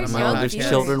say that. There's on my young There's podcast.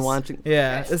 children watching.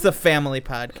 Yeah, it's a family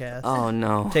podcast. Oh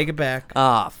no. Take it back.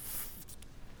 Ah,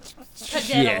 Diddle.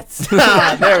 shit.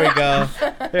 Ah, there we go.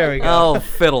 There we go. Oh,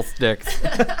 fiddlesticks.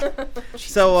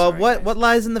 So, what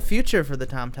lies in the future for the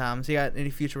Tom Toms? You got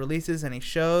any future releases? Any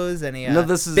shows? Any No,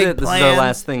 this is big it. This is plans? our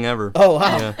last thing ever. Oh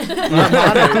wow! Yeah. I'm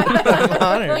honored. I'm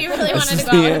honored. We really wanted is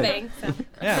to go the out with a end. bang. So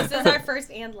Yeah. this is our first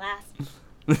and last.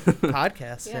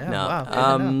 Podcast. Yeah. Yeah. No, Wow. good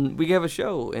to know. we have a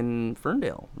show in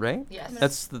Ferndale, right? Yes.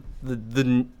 That's the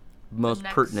most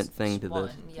next pertinent thing to one,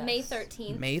 this. yes. May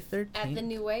 13th May 13th. at the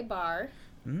New Way Bar.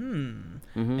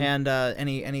 Mm-hmm. And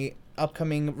any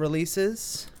upcoming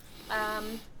releases?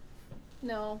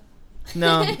 No.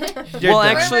 No. You're Well,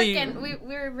 done. actually-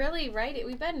 we're really writing.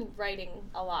 We've been writing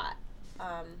a lot,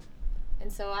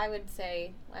 and so I would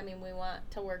say, I mean, we want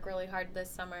to work really hard this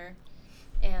summer,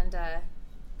 and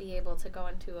be able to go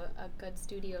into a good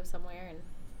studio somewhere and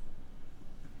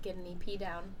get an EP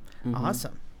down. Mm-hmm.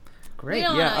 Awesome. We Great.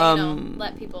 don't Yeah, want to,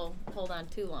 let people hold on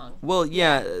too long. Well,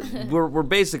 yeah, we're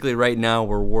basically right now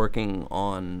we're working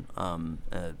on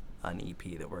an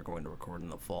EP that we're going to record in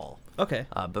the fall. Okay.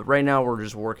 But right now we're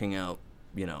just working out,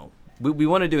 you know, we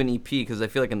want to do an EP because I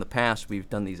feel like in the past we've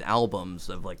done these albums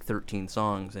of like 13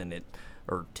 songs and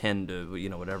or 10 to, you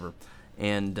know, whatever.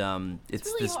 And it's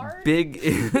really this hard. big.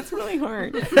 It's really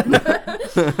hard.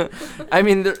 I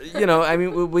mean,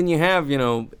 when you have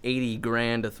 80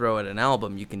 grand to throw at an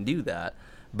album, you can do that.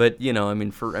 But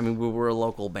we're a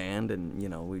local band,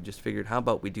 and we just figured, how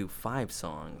about we do 5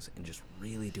 songs and just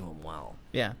really do them well.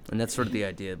 Yeah. And that's sort of the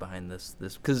idea behind this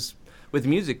because with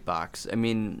Music Box, I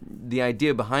mean, the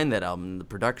idea behind that album, the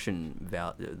production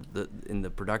in the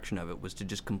production of it was to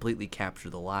just completely capture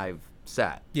the live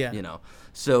set. Yeah.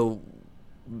 So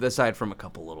aside from a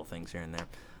couple little things here and there,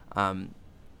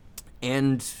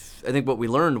 and I think what we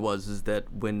learned is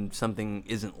that when something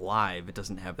isn't live, it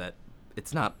doesn't have that.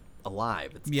 It's not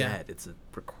alive. It's dead. It's a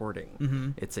recording.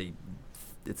 Mm-hmm. It's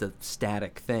a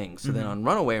static thing. So then on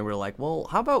Runaway, we're like, well,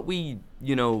 how about we,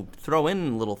 throw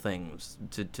in little things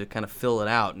to kind of fill it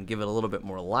out and give it a little bit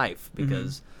more life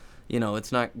because,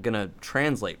 it's not going to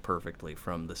translate perfectly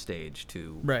from the stage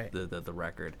to the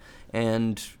record.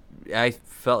 And I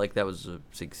felt like that was a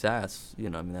success.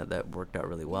 That worked out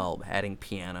really well. Adding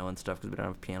piano and stuff because we don't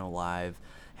have piano live.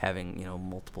 Having,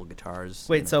 multiple guitars.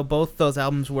 Wait, so both those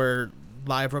albums were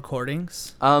live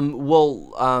recordings? Yeah,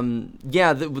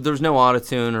 there's no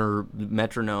autotune or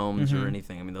metronomes or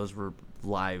anything. I mean, those were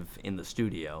live in the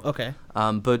studio. Okay.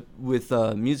 But with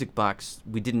Music Box,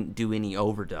 we didn't do any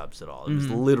overdubs at all. It was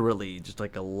literally just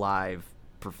like a live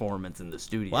performance in the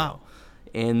studio. Wow.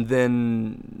 And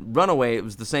then Runaway, it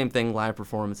was the same thing, live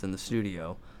performance in the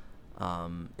studio.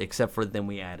 Except for then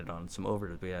we added on some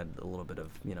overdubs. We added a little bit of,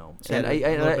 So and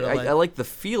I like the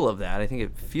feel of that. I think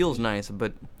it feels nice,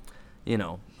 but,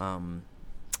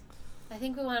 I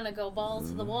think we want to go balls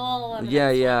to the wall. On the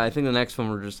yeah. I think the next one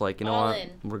we're just like, you know all what?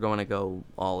 in. We're going to go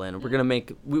all in. We're going to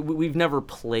make. We've never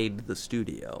played the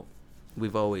studio.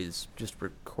 We've always just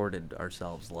recorded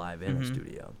ourselves live in a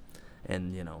studio,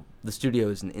 and the studio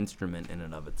is an instrument in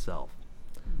and of itself.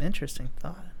 Interesting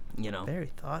thought.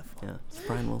 Very thoughtful. Yeah, it's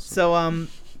Brian Wilson. So,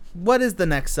 what is the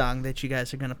next song that you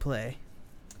guys are gonna play?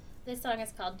 This song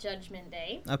is called Judgment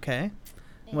Day. Okay.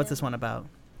 What's this one about?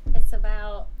 It's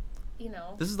about.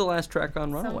 This is the last track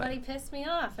on Runaway. Somebody pissed me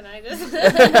off, and I just.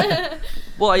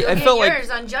 Well, I felt like yours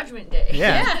on Judgment Day.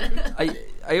 Yeah.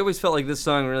 I always felt like this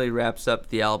song really wraps up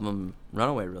the album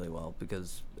Runaway really well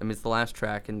because it's the last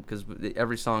track, and because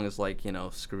every song is like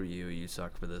screw you, you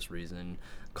suck for this reason,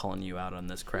 calling you out on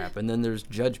this crap, and then there's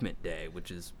Judgment Day, which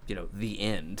is the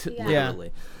end. Yeah.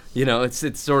 Literally.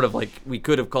 It's sort of like we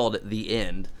could have called it the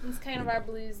end. It's kind of our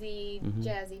bluesy,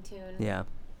 jazzy tune. Yeah,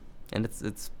 and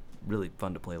it's really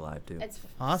fun to play live too. It's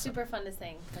awesome. super fun to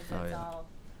sing because it's all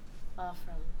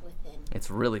from within.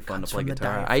 It's really fun Comes to play from the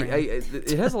guitar. diaphragm.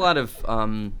 It has a lot of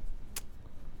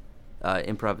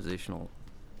improvisational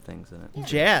things in it. Yeah.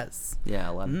 Jazz.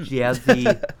 Yeah, a lot of jazzy.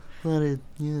 A lot of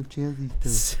jazzy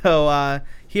stuff. So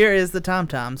here is the Tom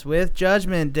Toms with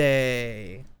Judgment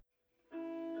Day.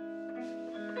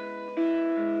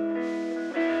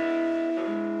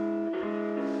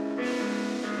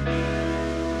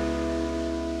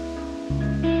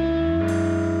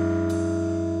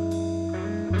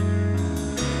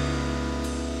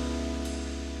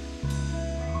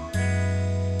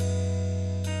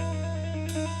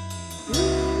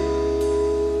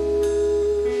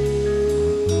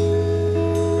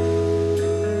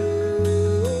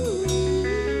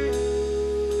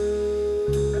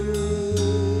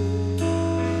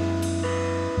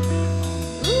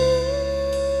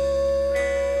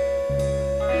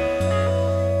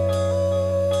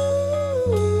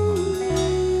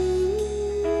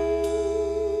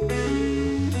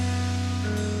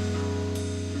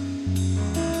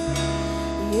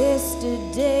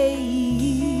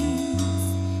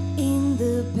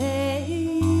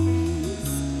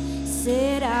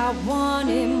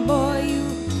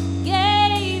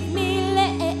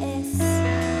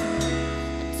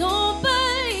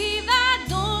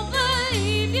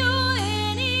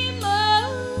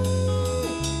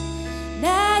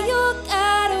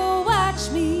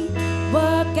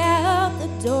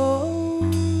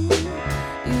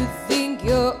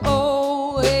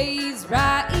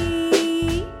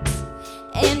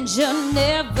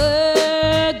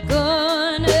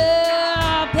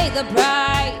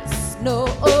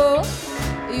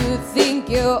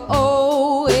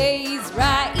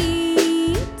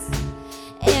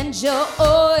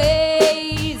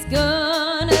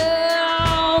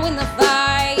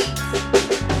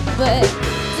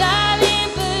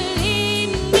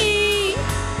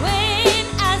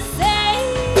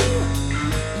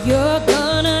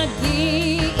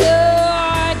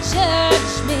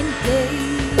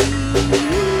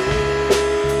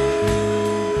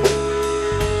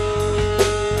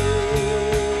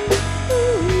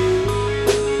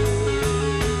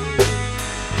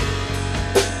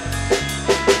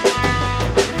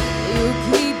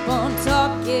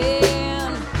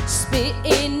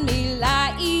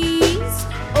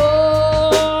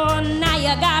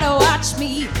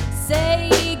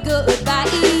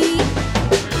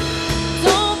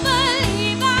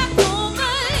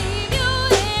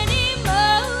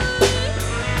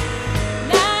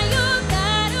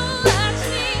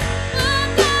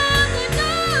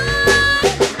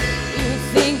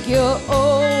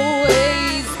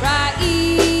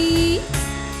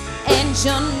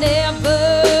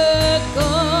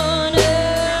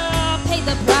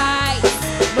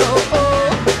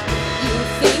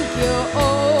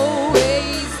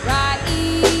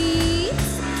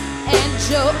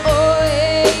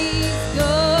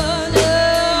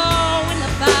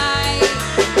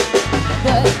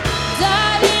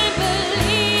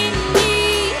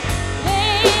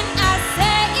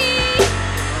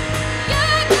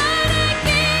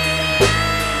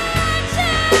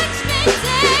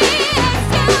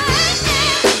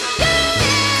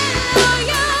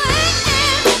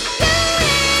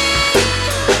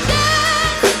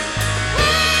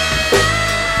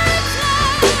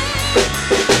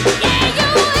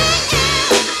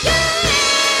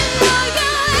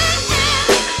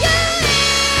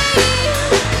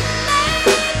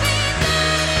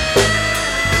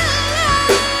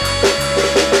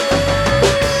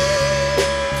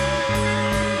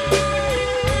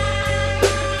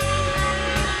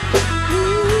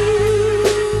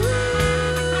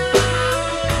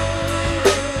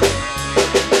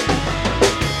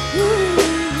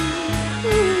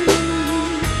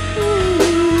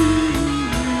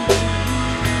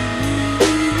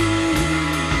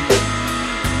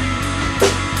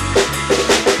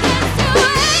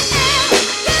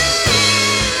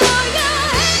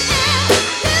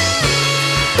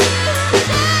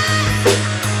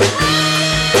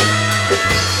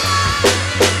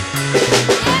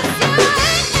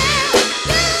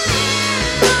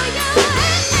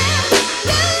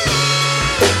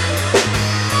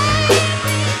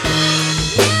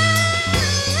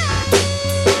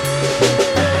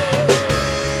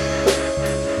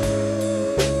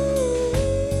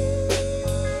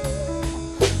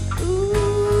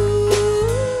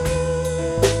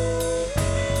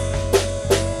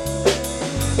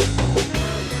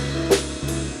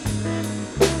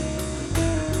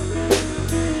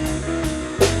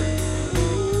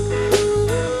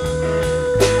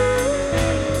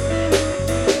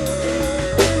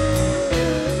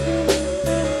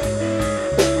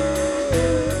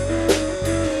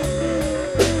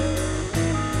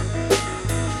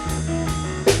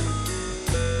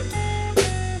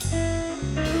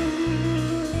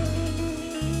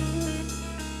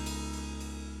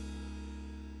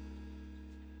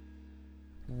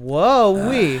 Whoa,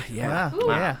 wee. Yeah.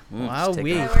 Wow. Wow, Just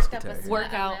wee. I take worked up a sweat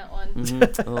Workout. on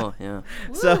that one. Oh, yeah.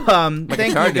 So, My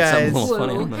thank guitar you did something guys. a little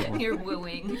funny on that one. You're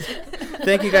wooing.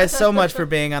 Thank you guys so much for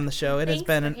being on the show. It has Thanks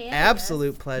been for an having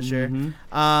absolute pleasure.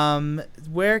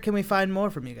 Where can we find more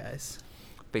from you guys?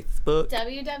 Facebook.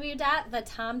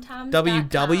 www.thetomtoms.com.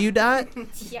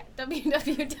 www. Yeah,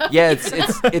 www. Yeah,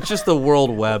 it's just the World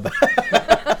Web.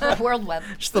 World Web.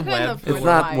 Just the We couldn't web. afford It's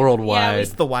not wide. worldwide.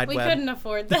 It's the wide We web. couldn't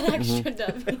afford that extra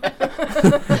W.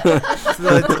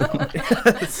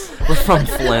 We're from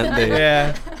Flint.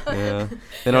 Yeah. Yeah.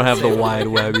 They don't have the wide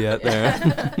web yet there.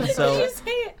 So- Did you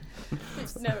say it?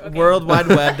 No, okay. World Wide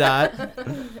Web dot.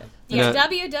 Yeah, No.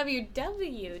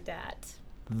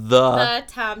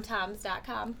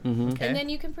 www.thetomtoms.com. Okay. And then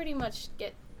you can pretty much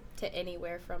get to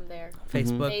anywhere from there.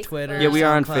 Facebook, Facebook. Twitter. Yeah, we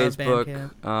are on SoundCloud,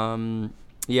 Facebook. Bandcamp.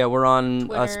 Yeah, we're on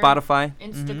Twitter. Spotify.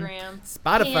 Instagram.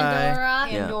 Spotify. Pandora.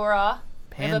 Yeah. Pandora.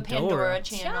 I have a Pandora. Pandora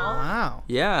channel. Wow.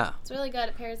 Yeah. It's really good.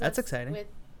 It pairs That's us exciting. with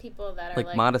people that are Like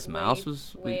like Modest way, Mouse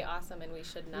was- way awesome, and we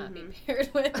should not be paired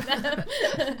with them.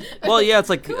 Well, yeah, it's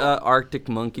like Arctic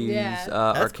Monkeys, Yeah.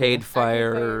 That's Arcade cool.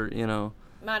 Fire, Arcade you know.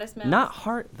 Modest Mouse. Not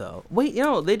Heart, though. Wait,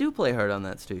 they do play Heart on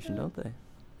that station, don't they?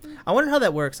 I wonder how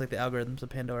that works, like the algorithms of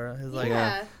Pandora. Is like,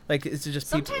 Yeah. like it's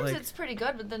just people Sometimes like it's pretty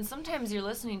good, but then sometimes you're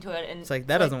listening to it and It's like,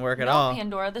 that doesn't work at no, all."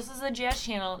 Pandora, this is a jazz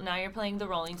channel. Now you're playing the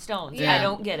Rolling Stones. Yeah. I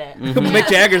don't get it. Mick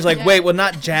Jagger's like, wait, well,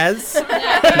 not jazz.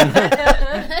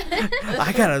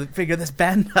 I gotta figure this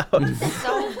band out.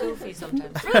 So goofy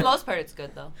sometimes. For the most part, it's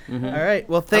good though. All right.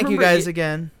 Well, thank you remember guys you-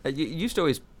 again. You used to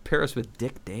always pair us with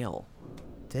Dick Dale.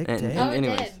 Dick And, Dale. and Oh, it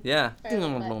anyways, did. yeah. For a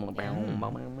little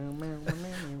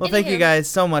Well, thank you Anywho. guys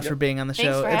so much for being on the Thanks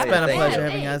show. for It's having been a us. pleasure Yeah,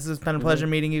 having thanks. us. It's been a pleasure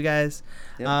meeting you guys.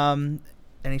 Yep.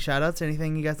 Any shout outs?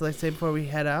 Anything you guys would like to say before we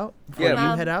head out? Before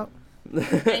Yeah. you head out?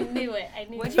 I knew it. I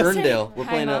knew What'd it. you say? Ferndale. We're Hi,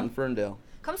 playing out Mom. in Ferndale.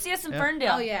 Come see us in Yeah.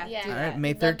 Ferndale. Oh, yeah. Yeah. do All right, that. May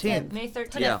We'd love to 13th. May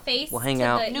Put 13th. Yeah. a face We'll hang to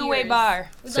out. the New Way ears. Bar.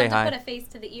 We'd Say love hi. to put a face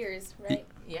to the ears, right?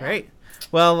 Yeah. Great.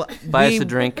 Well, Buy we- us a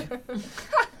drink.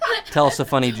 Tell us a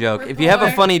funny joke. If you have a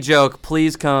poor. funny joke,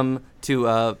 please come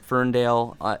to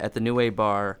Ferndale at the New Way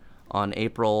Bar on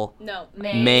April No,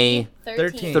 May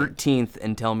 13th. 13th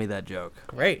and tell me that joke.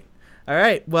 Great. All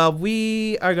right. Well,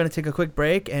 we are going to take a quick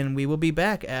break, and we will be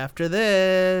back after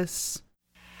this.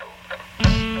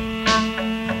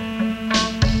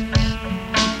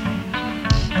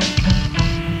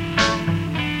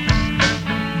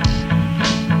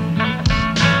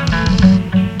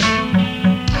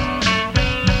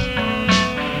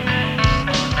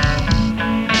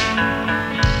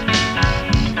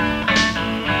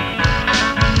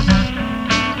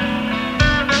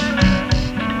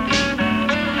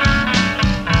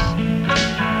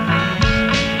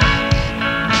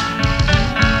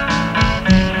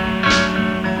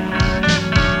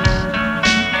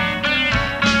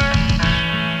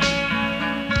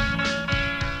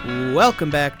 Welcome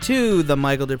back to the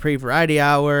Michael Dupree Variety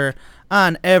Hour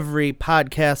on every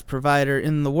podcast provider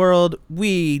in the world.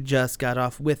 We just got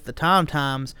off with the Tom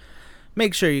Toms.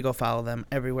 Make sure you go follow them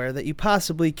everywhere that you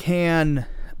possibly can.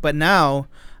 But now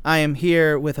I am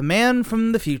here with a man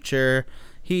from the future.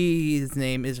 His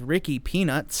name is Ricky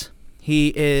Peanuts.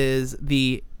 He is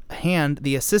the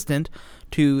assistant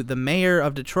to the mayor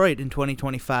of Detroit in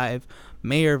 2025,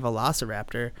 Mayor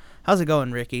Velociraptor. How's it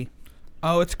going, Ricky?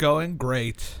 Oh, it's going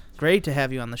great. Great to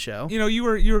have you on the show. You know, you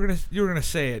were gonna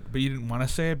say it, but you didn't want to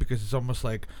say it because it's almost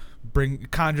like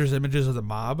conjures images of the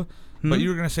mob. But you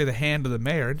were gonna say the hand of the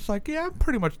mayor. It's like, yeah, I'm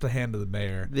pretty much the hand of the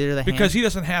mayor They're the because hand- he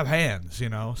doesn't have hands, you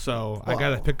know. So I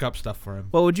gotta Whoa. pick up stuff for him.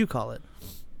 What would you call it?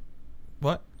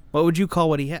 What? What would you call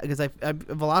what he had? Because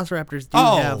Velociraptors do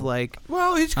Oh. have like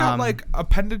Well, he's got like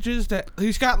appendages that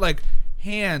he's got like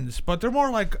hands, but they're more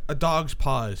like a dog's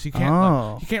paws. He can't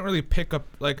Oh. he can't really pick up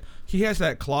like he has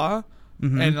that claw,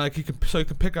 and like he can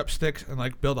pick up sticks and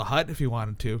like build a hut if he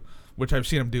wanted to, which I've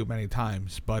seen him do many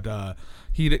times. But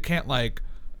he can't like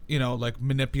like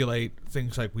manipulate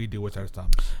things like we do with our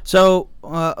thumbs. So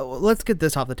let's get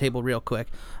this off the table real quick.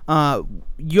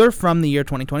 You're from the year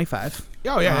 2025.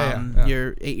 Oh yeah.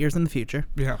 You're 8 years in the future.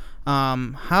 Yeah.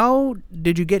 How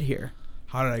did you get here?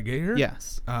 How did I get here?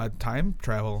 Yes. Time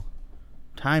travel.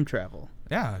 Time travel.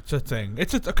 Yeah, it's a thing.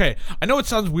 It's okay. I know it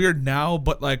sounds weird now,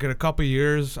 but like in a couple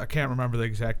years, I can't remember the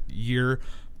exact year,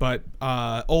 but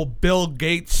old Bill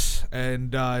Gates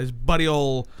and his buddy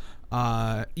old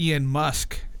Elon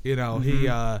Musk, he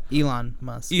Elon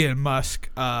Musk. Elon Musk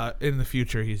in the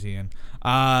future he's Ian.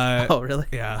 Oh, really?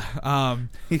 Yeah.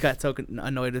 He got so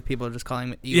annoyed with people just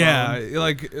calling him Elon. Yeah,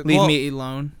 like Leave me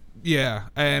alone. Yeah,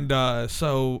 and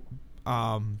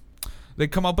they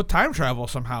come up with time travel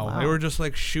somehow. Wow. They were just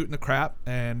like shooting the crap,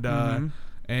 and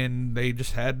and they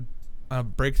just had a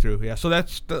breakthrough. Yeah, so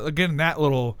that's again that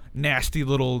little nasty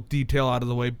little detail out of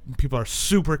the way. People are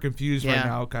super confused right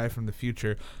now. Guy from the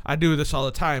future. I do this all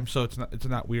the time, so it's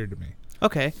not weird to me.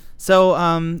 Okay,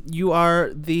 so you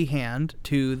are the hand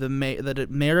to the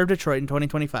mayor of Detroit in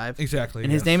 2025. Exactly,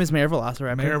 and his name is Mayor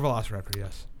Velociraptor. Mayor Velociraptor,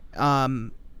 yes.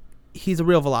 He's a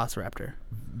real Velociraptor.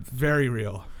 Very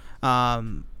real.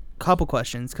 Couple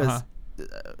questions, because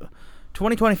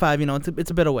 2025,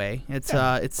 it's a bit away. It's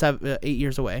 8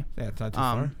 years away. Yeah, it's not too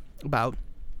far. About.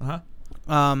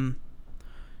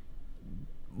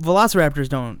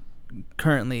 Velociraptors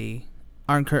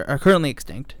are currently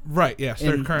extinct. Right. Yes,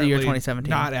 they're currently the year 2017.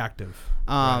 Not active.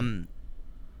 How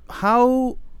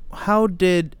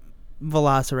did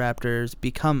Velociraptors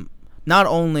become not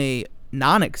only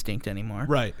non-extinct anymore?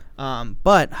 Right.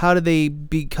 But how did they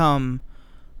become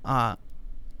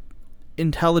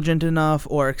intelligent enough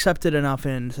or accepted enough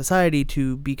in society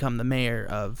to become the mayor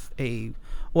of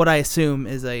what I assume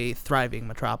is a thriving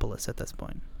metropolis at this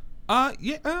point?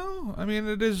 Yeah. Oh, I mean,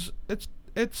 it is. It's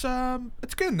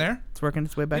getting there. It's working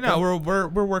its way back. Up. We're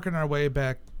working our way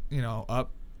back. Up,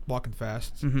 walking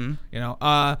fast.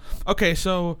 Mm-hmm. Okay,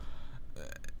 so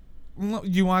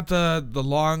you want the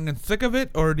long and thick of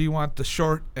it, or do you want the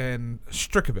short and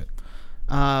strict of it?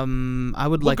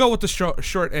 We'll go with the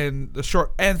short and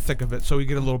thick of it, so we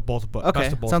get a little both. Okay,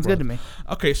 best of both sounds worlds. good to me.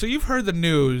 Okay, so you've heard the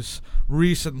news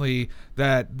recently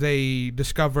that they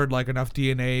discovered enough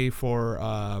DNA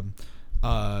for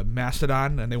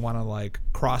mastodon, and they want to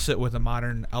cross it with a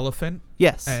modern elephant.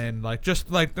 Yes. And they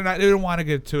don't want to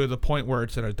get to the point where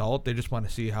it's an adult. They just want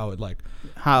to see how it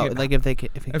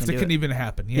if it can even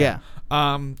happen. Yeah.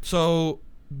 So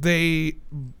they,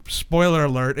 spoiler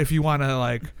alert, if you want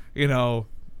to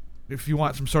if you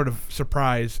want some sort of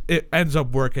surprise, it ends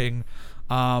up working,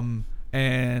 and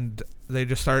they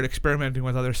just started experimenting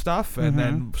with other stuff, and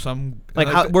then some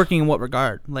working in what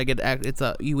regard? We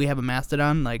have a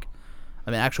mastodon,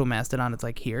 actual mastodon. It's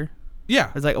here.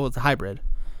 Yeah, it's it's a hybrid.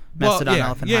 Mastodon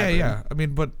elephant hybrid. Yeah. I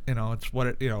mean, but it's what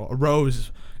a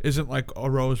rose isn't a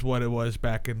rose what it was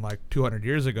back in 200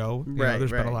 years ago.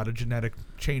 There's been a lot of genetic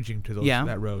changing to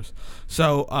that rose.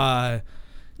 So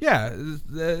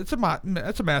it's a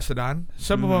mastodon.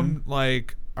 Some of them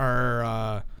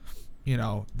are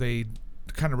they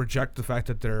kind of reject the fact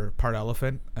that they're part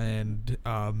elephant, and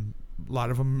a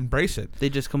lot of them embrace it. They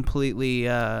just completely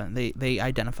they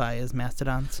identify as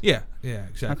mastodons. Yeah,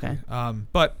 exactly. Okay.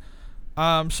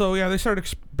 So they started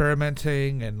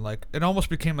experimenting, and it almost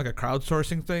became a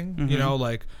crowdsourcing thing.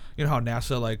 Mm-hmm. How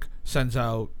NASA sends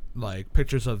out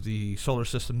pictures of the solar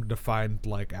system to find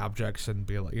objects and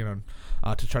be to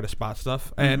try to spot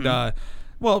stuff. Mm-hmm.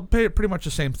 And pretty much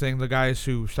the same thing. The guys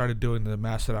who started doing the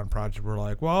Mastodon project were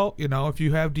if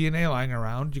you have DNA lying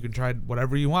around, you can try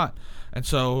whatever you want. And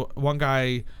so one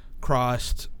guy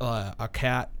crossed a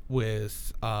cat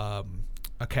with a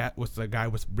guy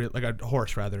with a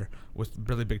horse rather with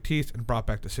really big teeth, and brought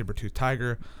back the saber-toothed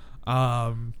tiger.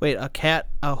 Wait, a cat,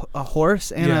 a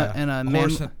horse, and a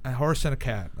man. A horse and a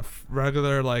cat, a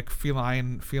regular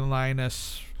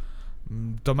felinus,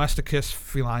 domesticus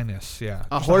felinus. Yeah,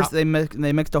 a horse. They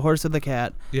mixed a horse with a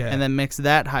cat. Yeah. And then mixed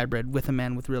that hybrid with a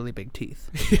man with really big teeth.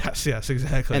 yes,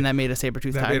 exactly. And that made a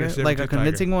saber-toothed tiger, a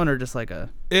convincing one, or just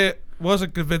It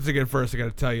wasn't convincing at first. I got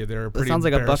to tell you, they're pretty. It sounds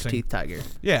like a buck-teeth tiger.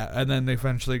 Yeah, and then they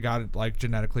eventually got it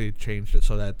genetically changed it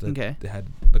so that they had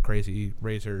the crazy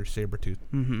razor saber-tooth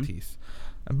teeth.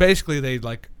 And basically, they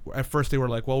at first they were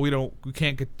we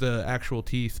can't get the actual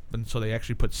teeth, and so they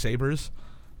actually put sabers,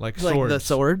 swords. The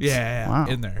swords. Yeah, wow.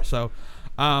 In there. So,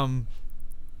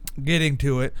 getting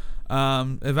to it,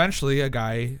 eventually a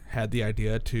guy had the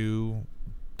idea to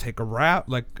take he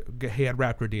had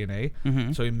raptor DNA,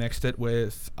 so he mixed it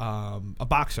with a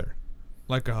boxer,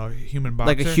 a human boxer.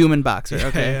 Like a human boxer,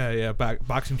 okay. Yeah,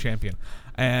 boxing champion.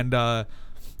 And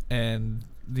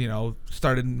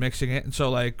started mixing it. And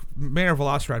so, Mayor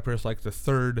Velociraptor is, the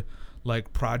third,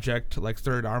 project,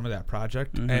 third arm of that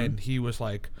project. And he was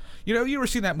you ever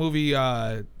seen that movie,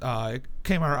 it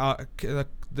came out,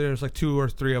 there's 2 or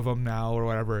 3 of them now or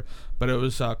whatever, but it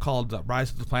was called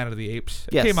Rise of the Planet of the Apes.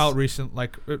 It came out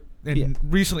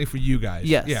recently for you guys.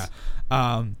 Yes.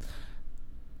 Yeah.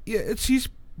 He's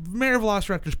Mayor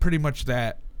Velociraptor's pretty much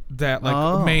that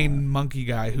main monkey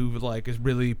guy who is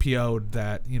really PO'd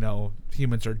that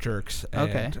humans are jerks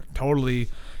and totally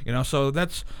so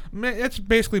that's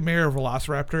basically Mayor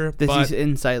Velociraptor. Does he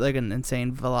incite an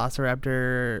insane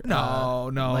Velociraptor?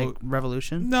 No,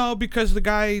 revolution. No, because the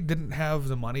guy didn't have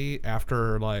the money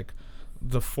after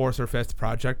the 4th or 5th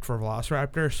project for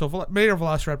Velociraptor. So Mayor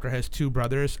Velociraptor has 2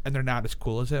 brothers, and they're not as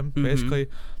cool as him. Basically,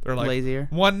 they're like lazier.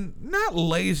 One, not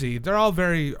lazy. They're all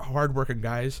very hardworking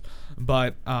guys,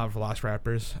 but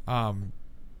Velociraptors.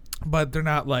 But they're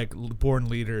not like born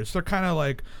leaders. They're kind of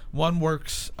like one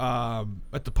works at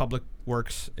the public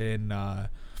works in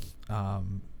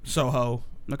Soho,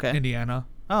 Indiana.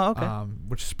 Oh, okay.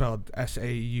 Which is spelled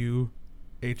SAUHAU.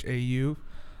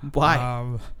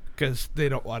 Why? Because they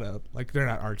don't want to, like, they're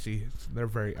not artsy. They're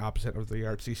very opposite of the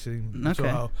artsy scene in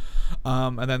Soho.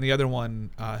 And then the other one,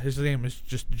 his name is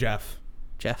just Jeff.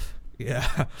 Jeff.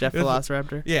 Yeah. Jeff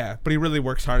Velociraptor? Yeah, but he really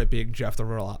works hard at being Jeff the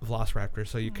Velociraptor,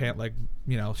 so you can't, like,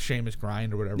 shame his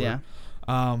grind or whatever. Yeah.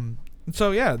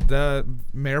 So, yeah, the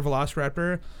Mayor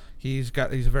Velociraptor, he's a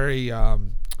very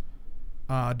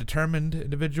determined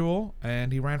individual,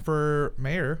 and he ran for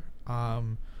mayor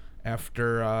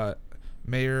after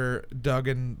Mayor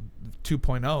Duggan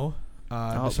 2.0. He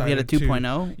had a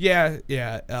 2.0? Yeah. He's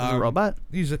a robot?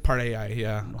 He's a part AI,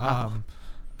 yeah. Wow.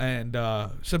 And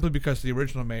simply because the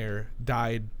original mayor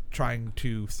died trying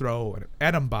to throw an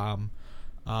atom bomb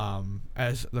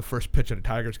as the first pitch at a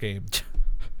Tigers game.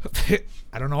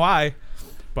 I don't know why,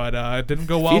 but it didn't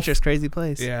go well. Future's crazy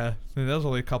place. Yeah, and that was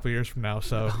only a couple years from now,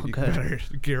 so you better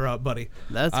gear up, buddy.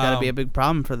 That's got to be a big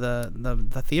problem for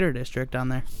the theater district down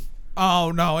there.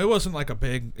 Oh no, it wasn't like a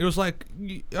big. It was like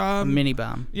a mini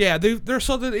bomb. Yeah, they're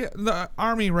so the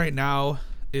army right now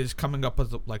is coming up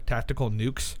with like tactical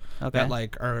nukes that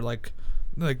like are like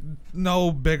not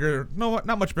much bigger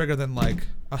than like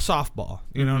a softball.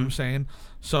 You know what I'm saying?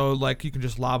 So like you can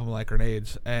just lob them like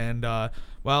grenades, and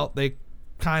well they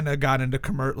kind of got into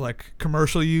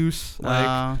commercial use,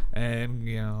 and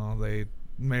they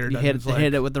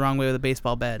hit it with the wrong way with a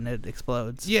baseball bat and it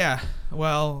explodes. Yeah,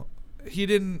 well he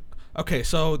didn't. Okay,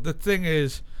 so the thing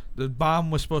is, the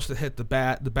bomb was supposed to hit the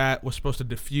bat. The bat was supposed to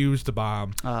defuse the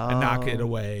bomb and knock it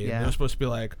away. Yeah. And it was supposed to be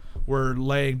like, we're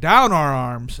laying down our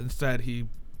arms. Instead, he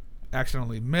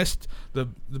accidentally missed the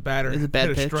batter. Is it a bad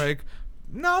hit pitch? A strike.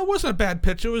 No, it wasn't a bad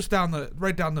pitch. It was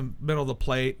right down the middle of the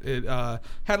plate. It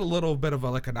had a little bit of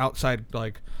an outside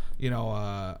a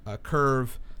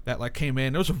curve that like came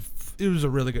in. It was a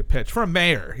really good pitch for a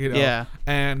mayor. Yeah.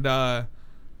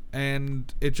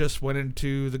 And it just went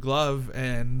into the glove,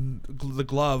 and the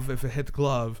glove, if it hit the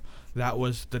glove, that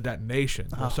was the detonation.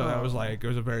 So that was like, it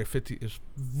was a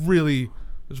really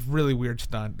weird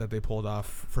stunt that they pulled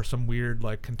off for some weird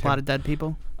like a lot of dead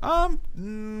people.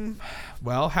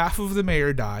 Well, half of the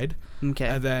mayor died. Okay.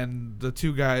 And then the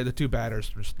two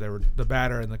batters, the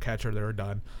batter and the catcher, they were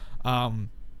done. So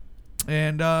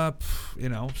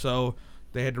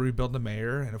they had to rebuild the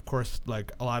mayor, and of course,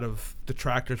 like a lot of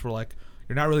detractors were like,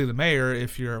 you're not really the mayor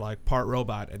if you're like part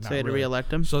robot. And so they had to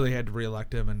re-elect him? So they had to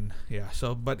re-elect him, and yeah.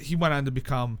 So, but he went on to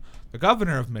become the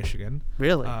governor of Michigan.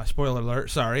 Really? Spoiler alert,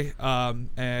 sorry. He's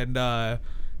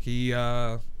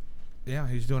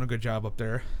doing a good job up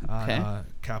there on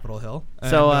Capitol Hill.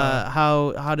 So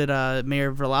how did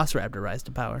Mayor Velociraptor rise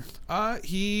to power?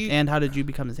 And how did you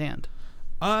become his hand?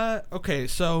 Okay,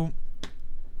 so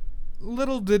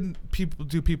little did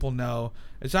people know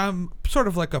is I'm sort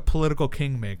of like a political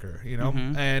kingmaker,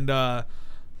 and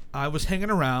I was hanging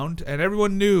around, and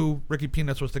everyone knew Ricky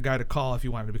Peanuts was the guy to call if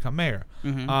you wanted to become mayor.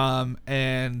 Mayor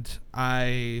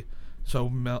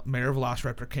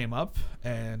Velociraptor came up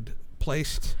and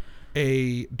placed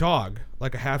a dog,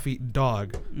 like a half-eaten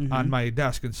dog, on my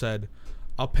desk and said,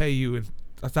 I'll pay you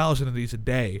 1,000 of these a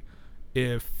day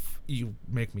if you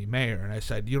make me mayor. And I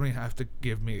said, you don't even have to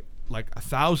give me like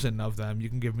 1,000 of them. You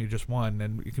can give me just one,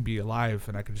 and you can be alive,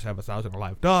 and I can just have 1,000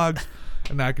 alive dogs,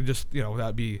 and I can just,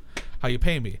 that'd be how you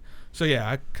pay me. So yeah,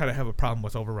 I kind of have a problem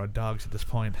with overrun dogs at this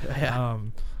point. Yeah.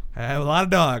 I have a lot of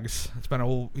dogs.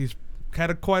 He's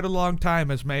had quite a long time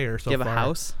as mayor so far. Do you have a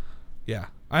house? Yeah,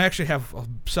 I actually have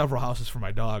several houses for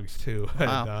my dogs too.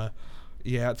 Wow. And,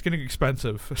 yeah, it's getting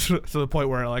expensive to the point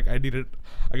where like I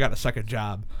got a second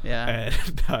job. Yeah.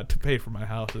 And to pay for my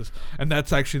houses, and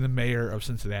that's actually the mayor of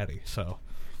Cincinnati. So.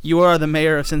 You are the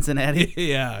mayor of Cincinnati.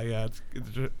 Yeah,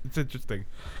 it's interesting.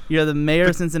 You're the mayor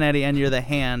of Cincinnati, and you're the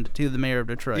hand to the mayor of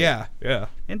Detroit. Yeah.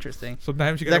 Interesting.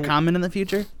 Sometimes is that common in the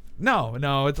future? No.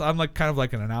 I'm like kind of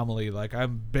like an anomaly. Like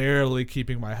I'm barely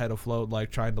keeping my head afloat,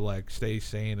 like trying to like stay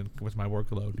sane and with my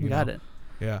workload. You got it.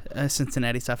 Yeah.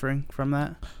 Cincinnati suffering from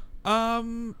that?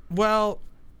 Well,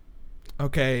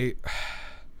 okay.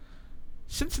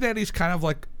 Cincinnati's kind of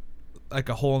like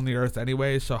a hole in the earth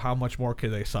anyway, so how much more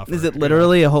could they suffer? Is it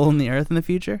literally a hole in the earth in the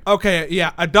future? Okay,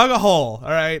 yeah. I dug a hole, all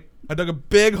right? I dug a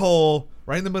big hole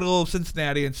right in the middle of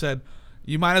Cincinnati and said,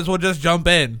 you might as well just jump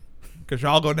in because you're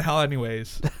all going to hell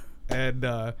anyways. And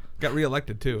Got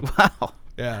reelected too. Wow.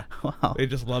 Yeah. Wow. They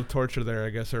just love torture there,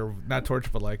 I guess, or not torture,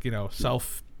 but like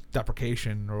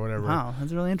self-deprecation or whatever. Wow,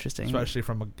 that's really interesting. Especially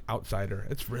from an outsider,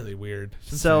 it's really weird.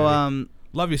 Cincinnati. So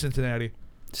love you, Cincinnati.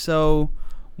 So,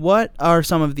 what are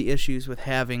some of the issues with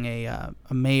having a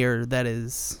mayor that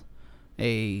is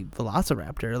a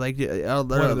velociraptor? Like,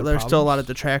 there's still a lot of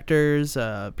detractors,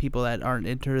 people that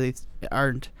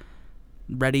aren't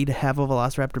ready to have a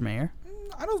velociraptor mayor.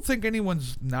 I don't think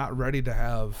anyone's not ready to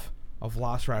have a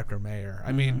velociraptor mayor.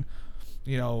 I mean,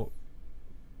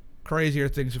 crazier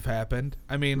things have happened.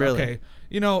 I mean, really?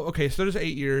 Okay, so there's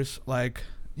 8 years. Like,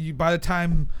 by the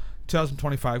time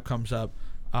 2025 comes up,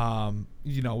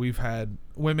 we've had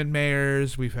women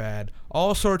mayors, we've had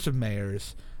all sorts of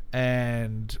mayors,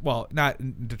 and, well, not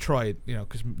in Detroit,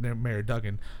 because Mayor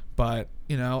Duggan, but,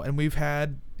 and we've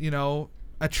had, a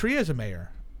tree as a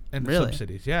mayor in some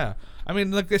cities. Yeah. I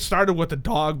mean, like, it started with a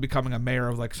dog becoming a mayor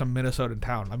of, like, some Minnesotan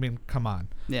town. I mean, come on.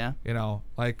 Yeah.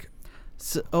 Like.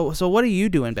 So what are you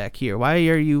doing back here? Why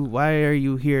are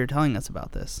you here telling us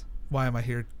about this? Why am I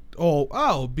here?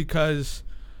 Oh, because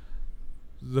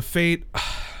the fate.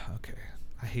 Okay,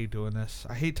 I hate doing this.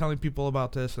 I hate telling people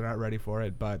about this. They're not ready for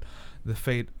it. But the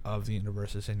fate of the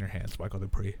universe is in your hands, Michael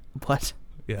Dupree. What?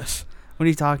 Yes. What are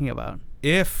you talking about?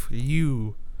 If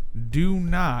you do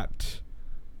not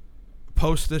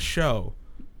post this show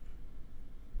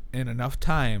in enough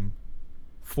time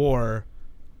for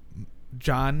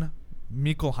John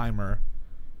Michelheimer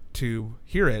to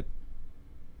hear it,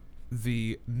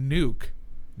 the nuke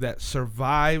that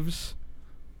survives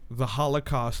the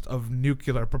Holocaust of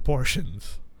nuclear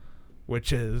proportions,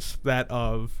 which is that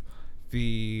of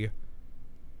the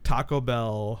Taco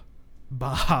Bell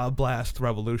Baja Blast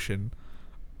Revolution.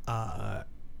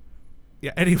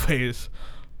 Anyways,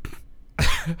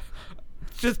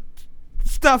 just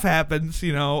stuff happens,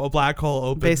 a black hole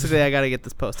opens. Basically, I got to get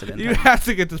this posted in time. You have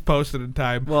to get this posted in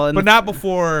time. Well, but not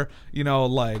before,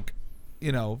 not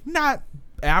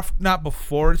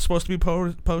before it's supposed to be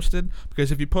posted,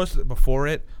 because if you post it before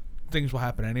it, things will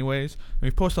happen anyways. If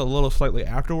you post it a little slightly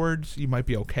afterwards, you might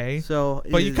be okay.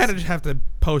 But you kind of just have to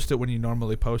post it when you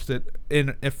normally post it,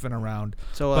 if and around.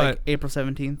 So, like, April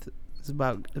 17th is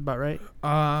about right?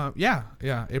 Yeah,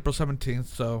 April 17th,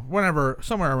 so whenever,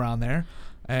 somewhere around there.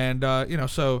 And,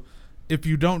 so if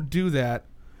you don't do that,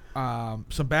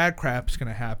 some bad crap's going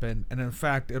to happen. And, in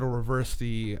fact, it'll reverse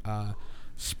the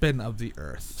spin of the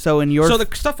Earth. So the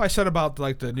stuff I said about,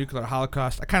 like, the nuclear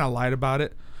holocaust, I kind of lied about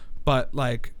it. But,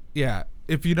 like, yeah,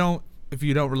 if you don't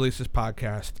release this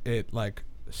podcast, it, like,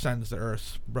 sends the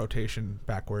Earth's rotation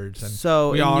backwards. And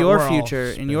so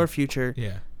in your future,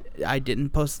 yeah, I didn't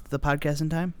post the podcast in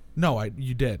time? No,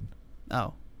 you did.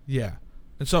 Oh. Yeah.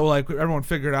 And so, like, everyone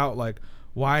figured out, like,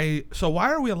 why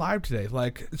are we alive today?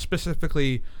 Like,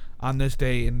 specifically on this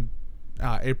day in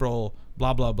April,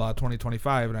 blah, blah, blah,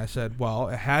 2025. And I said, well,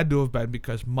 it had to have been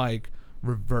because Mike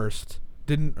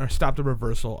stopped the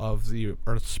reversal of the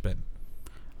Earth's spin.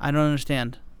 I don't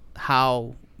understand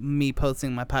how me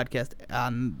posting my podcast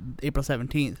on April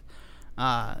 17th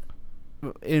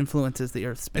influences the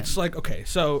Earth's spin. It's like, okay,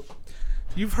 so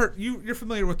you're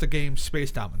familiar with the game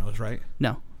Space Dominoes, right?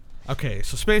 No. Okay,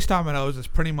 so Space Dominoes is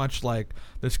pretty much like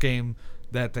this game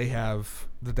that they had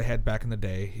back in the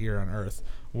day here on Earth,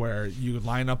 where you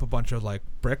line up a bunch of, like,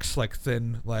 bricks, like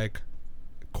thin, like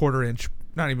quarter-inch,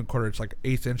 not even quarter-inch, like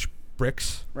eighth-inch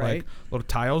bricks, right? Like little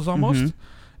tiles almost, Mm-hmm.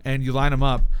 and you line them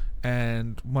up,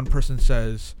 and one person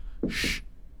says, "Shh."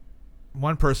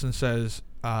 One person says,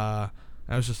 that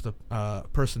was just a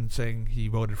person saying he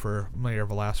voted for Mayor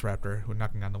Velociraptor, who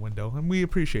knocking on the window, and we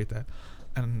appreciate that.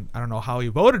 And I don't know how he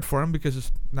voted for him because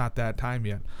it's not that time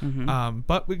yet. Mm-hmm.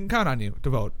 But we can count on you to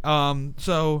vote.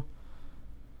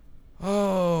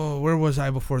 Where was I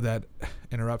before that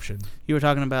interruption? You were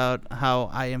talking about how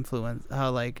I influence,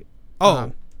 how, like...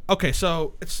 Okay,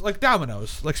 so it's like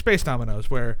dominoes, like Space Dominoes,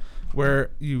 where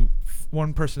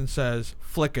one person says,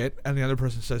 flick it, and the other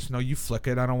person says, no, you flick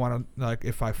it. I don't want to, like,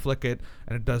 if I flick it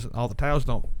and it doesn't, all the tiles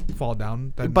don't fall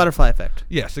down. Then, butterfly effect.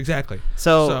 Yes, exactly.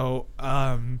 So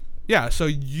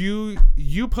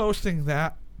you posting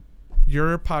that,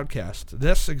 your podcast,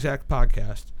 this exact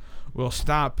podcast, will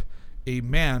stop a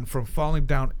man from falling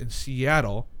down in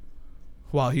Seattle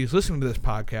while he's listening to this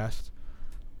podcast,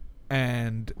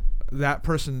 and that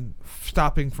person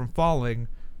stopping from falling,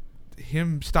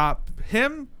 him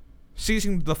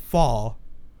ceasing the fall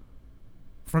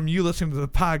from you listening to the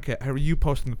podcast, or you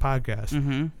posting the podcast,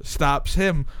 mm-hmm. stops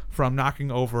him from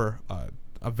knocking over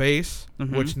a vase,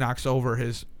 mm-hmm. which knocks over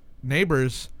his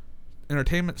neighbor's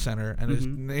entertainment center, and mm-hmm. his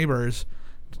neighbor's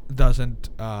doesn't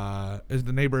is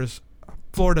the neighbor's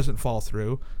floor doesn't fall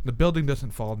through, the building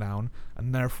doesn't fall down,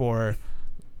 and therefore,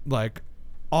 like,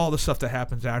 all the stuff that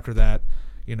happens after that,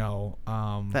 you know,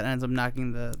 that ends up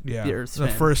knocking the Earth's the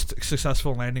first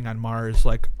successful landing on Mars,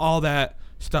 like, all that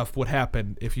stuff would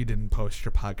happen if you didn't post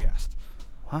your podcast.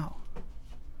 Wow.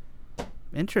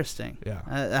 Interesting. Yeah.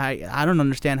 I don't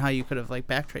understand how you could have, like,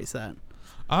 backtraced that.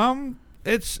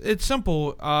 It's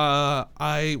simple.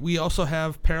 We also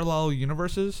have parallel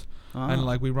universes, and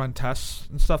like we run tests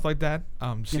and stuff like that.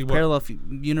 See what parallel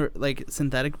like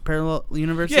synthetic parallel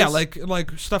universes. Yeah,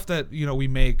 like stuff that we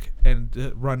make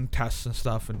and run tests and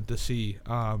stuff and to see.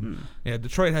 Yeah,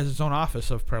 Detroit has its own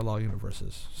office of parallel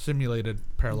universes, simulated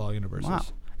parallel universes. Wow.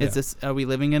 Yeah. Is this? Are we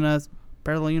living in a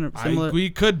parallel universe? We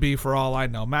could be, for all I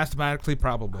know. Mathematically,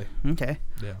 probably. Okay.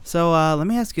 Yeah. So let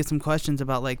me ask you some questions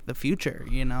about like the future.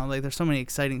 Like there's so many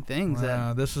exciting things.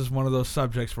 This is one of those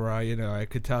subjects where I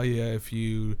could tell you if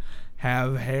you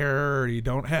have hair or you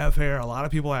don't have hair. A lot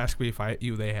of people ask me if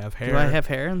they have hair. Do I have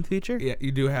hair in the future? Yeah,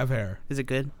 you do have hair. Is it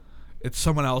good? It's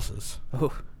someone else's.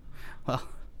 Oh, well,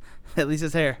 at least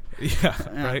it's hair.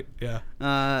 Yeah. Right.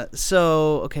 Yeah.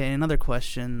 So okay, another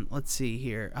question. Let's see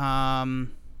here.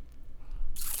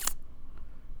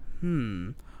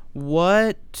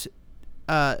 What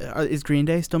is Green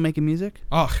Day still making music?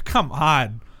 Oh, come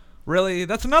on. Really?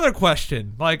 That's another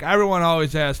question. Like, everyone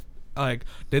always asks, like,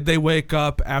 did they wake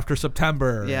up after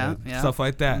September? Yeah. Stuff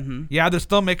like that. Mm-hmm. Yeah, they're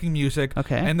still making music.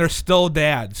 Okay. And they're still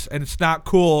dads. And it's not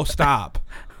cool. Stop.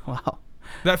 Wow.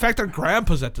 In fact, they're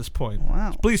grandpas at this point.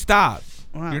 Wow. Please stop.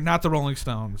 Wow. You're not the Rolling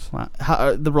Stones. Wow. How,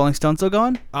 are the Rolling Stones still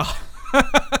going? Oh.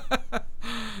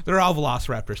 They're all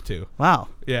Velociraptors, too. Wow.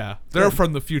 Yeah. They're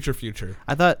from the future.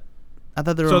 I thought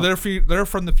they were. So they're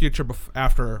from the future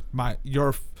after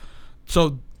your.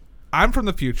 So I'm from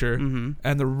the future, mm-hmm.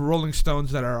 and the Rolling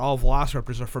Stones that are all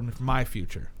Velociraptors are from my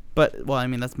future. But I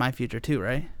mean that's my future too,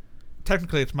 right?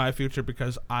 Technically, it's my future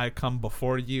because I come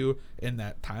before you in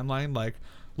that timeline.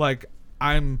 Like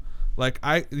I'm like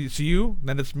it's you,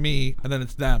 then it's me, and then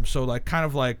it's them. So like kind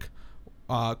of like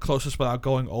closest without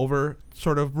going over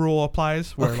sort of rule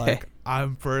applies where like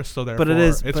I'm first, so therefore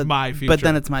it's my future. But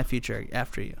then it's my future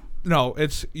after you. No,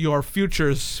 it's your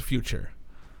future's future.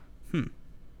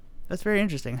 That's very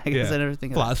interesting. I guess I never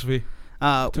think of philosophy.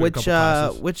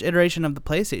 Which iteration of the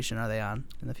PlayStation are they on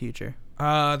in the future?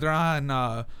 They're on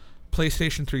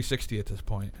PlayStation 360 at this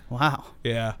point. Wow.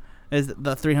 Yeah. Is it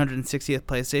the 360th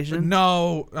PlayStation?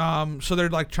 No. So they're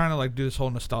like trying to like do this whole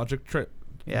nostalgia trip.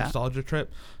 Yeah.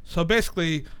 So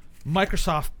basically,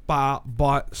 Microsoft bought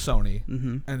Sony,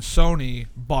 mm-hmm. and Sony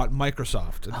bought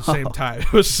Microsoft at the same time.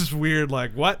 It was just weird,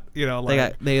 like what they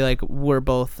were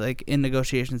both like in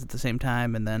negotiations at the same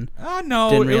time, and then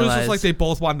no, it was just like they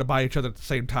both wanted to buy each other at the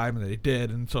same time, and they did,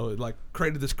 and so it like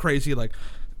created this crazy like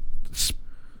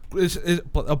is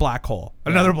a black hole,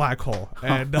 another black hole,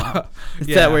 and is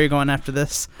that where you're going after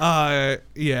this? Yeah,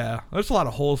 there's a lot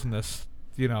of holes in this,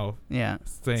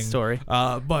 thing story,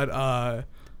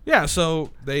 Yeah,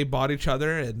 so they bought each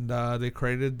other, and they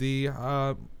created the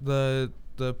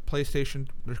PlayStation.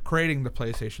 They're creating the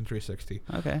PlayStation 360.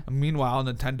 Okay. Meanwhile,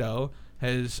 Nintendo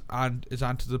is on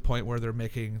to the point where they're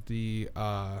making the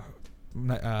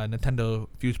Nintendo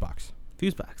Fusebox.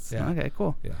 Fusebox. Yeah. Okay.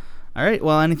 Cool. Yeah. All right.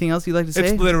 Well, anything else you'd like to say?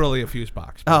 It's literally a fuse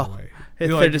box. By the way.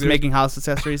 They're just making house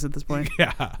accessories at this point.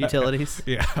 Yeah. Utilities.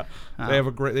 Yeah.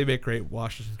 They make great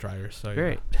washers and dryers. So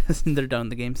great. They're done with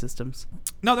the game systems.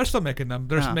 No, they're still making them.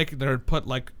 They're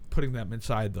putting them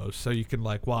inside those, so you can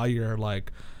like while you're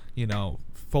like,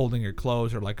 folding your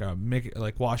clothes or like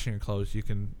washing your clothes, you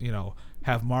can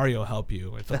have Mario help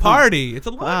you. It's a party. It's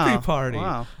a laundry party.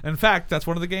 Wow. In fact, that's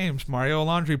one of the games, Mario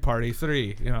Laundry Party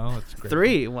 3. It's great.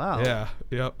 3. Wow. Yeah.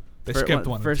 Yep. They skipped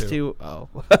one first and two. Oh.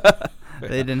 They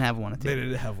didn't have 1 and 2. They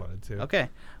didn't have 1 and 2. Okay.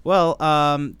 Well,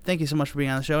 thank you so much for being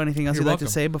on the show. Anything else you'd like to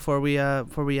say before we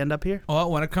end up here?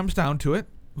 Well, when it comes down to it,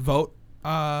 vote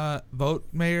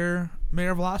Mayor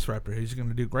Velociraptor. He's going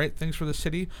to do great things for the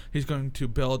city. He's going to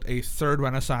build a third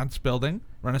Renaissance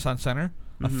Center,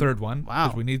 a third one. Wow.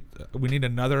 Because we need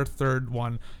another third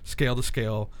one, scale to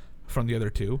scale, from the other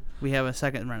two. We have a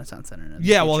second Renaissance Center.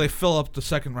 Yeah, well, they fill up the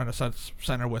second Renaissance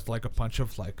Center with like a bunch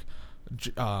of like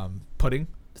pudding.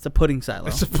 It's a pudding silo.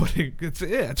 It's a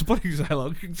pudding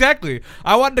silo. Exactly.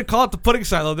 I wanted to call it the pudding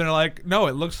silo. They're like, no,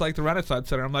 it looks like the Renaissance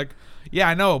Center. I'm like, yeah,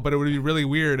 I know, but it would be really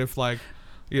weird if like,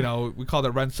 we called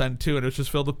it Rencen 2 and it was just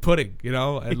filled with pudding,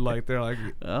 and like they're like,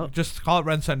 just call it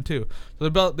Rencen 2. So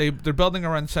they're building a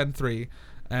Rencen 3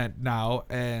 and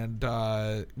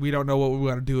we don't know what we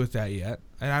want to do with that yet.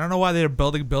 And I don't know why they're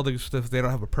building buildings if they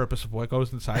don't have a purpose of what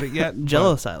goes inside it yet.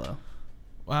 Jello silo.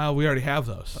 Well, we already have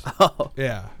those. Oh.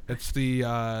 Yeah, it's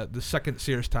the second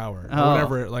Sears Tower or Oh.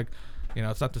 whatever. Like,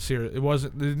 it's not the Sears. It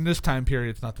wasn't in this time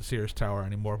period. It's not the Sears Tower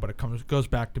anymore, but it goes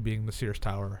back to being the Sears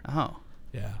Tower. Oh.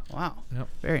 Yeah. Wow. Yep.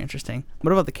 Very interesting.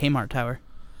 What about the Kmart Tower?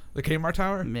 The Kmart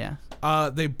Tower? Yeah.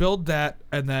 They build that,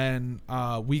 and then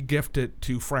we gift it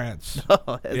to France.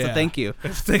 Oh, as a thank you.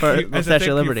 As a for thank the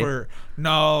Statue of Liberty.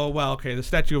 The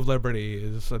Statue of Liberty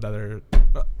is another.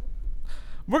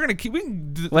 We're gonna keep.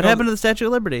 What happened to the Statue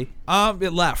of Liberty?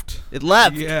 It left. It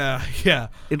left. Yeah.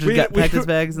 It just packed its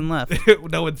bags and left.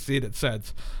 No one's seen it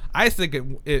since. I think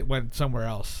it went somewhere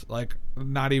else. Like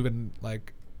not even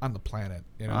like on the planet.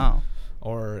 Wow.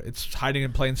 Or it's hiding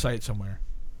in plain sight somewhere.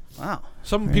 Wow.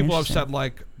 Some people have said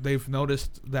like they've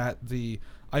noticed that the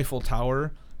Eiffel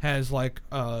Tower has like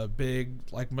a big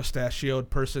like mustachioed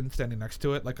person standing next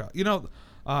to it, like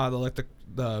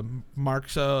the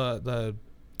Marx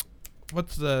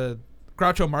what's the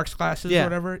Groucho Marx glasses or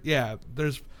whatever. Yeah,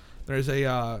 there's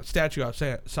a statue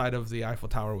outside of the Eiffel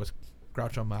Tower with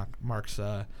Groucho Marx.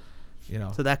 So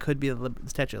that could be the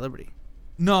Statue of Liberty.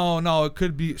 No, it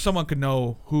could be someone could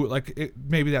know who. Like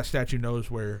maybe that statue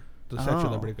knows where the Statue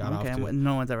of Liberty got off to.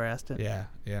 No one's ever asked it. Yeah.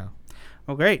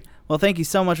 Well, great. Well, thank you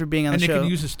so much for being on the show. And they can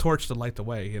use his torch to light the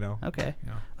way, Okay.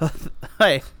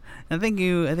 Hey, I think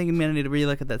you may need to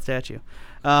relook at that statue.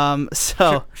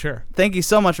 Sure. Thank you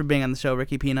so much for being on the show,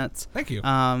 Ricky Peanuts. Thank you.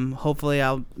 Hopefully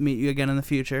I'll meet you again in the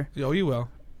future. Oh, you will.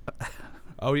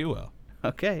 You will.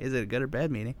 Okay. Is it a good or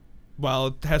bad meeting? Well,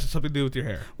 it has something to do with your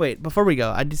hair. Wait, before we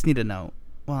go, I just need to know.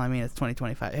 Well, I mean, it's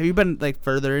 2025. Have you been like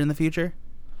further in the future?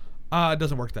 It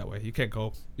doesn't work that way. You can't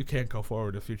go forward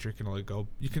in the future. You can only go.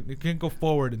 You can't go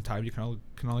forward in time. You can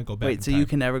only go back. Wait, so time. you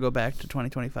can never go back to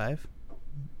 2025?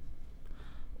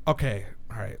 Okay,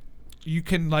 all right. You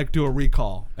can like do a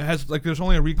recall. It has like there's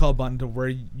only a recall button to where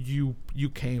you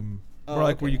came or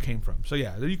like where you came from. So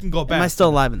yeah, you can go back. Am I still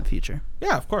alive in the future?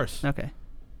 Yeah, of course. Okay.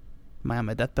 Am I on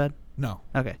my deathbed? No.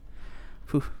 Okay.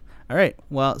 Whew. All right.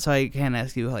 Well, so I can't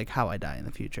ask you like how I die in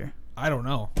the future. I don't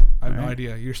know. I have no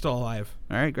idea. You're still alive.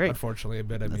 All right, great. Unfortunately, a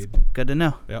bit I made. Good to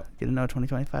know. Yep. Good to know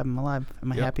 2025 I'm alive.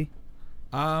 Am I happy?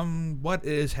 What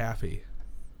is happy?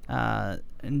 And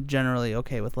generally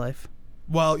okay with life.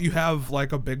 Well, you have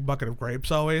like a big bucket of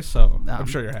grapes always, so I'm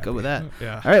sure you're happy. Good with that.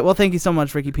 Yeah. All right. Well, thank you so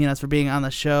much, Ricky Peanuts, for being on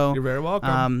the show. You're very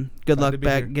welcome. Good Glad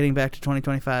luck getting back to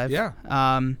 2025. Yeah.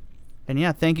 And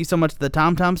yeah, thank you so much to the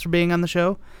Tom Toms for being on the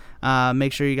show.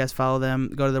 Make sure you guys follow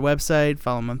them. Go to their website.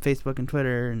 Follow them on Facebook and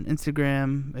Twitter and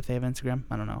Instagram if they have Instagram.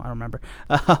 I don't know. I don't remember.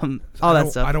 All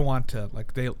that stuff. I don't want to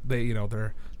like they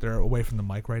they're away from the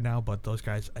mic right now, but those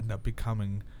guys end up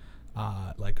becoming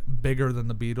like bigger than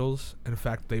the Beatles. In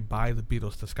fact, they buy the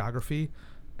Beatles discography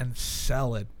and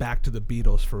sell it back to the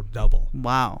Beatles for double.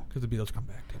 Wow. Because the Beatles come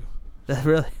back too. That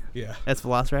really? Yeah. As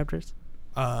Velociraptors?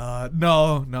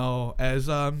 No, as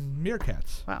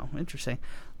meerkats. Wow, interesting.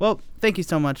 Well, thank you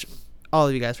so much, all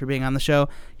of you guys, for being on the show.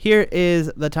 Here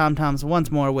is the Tom Toms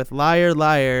once more with Liar,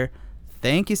 Liar.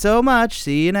 Thank you so much.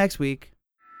 See you next week.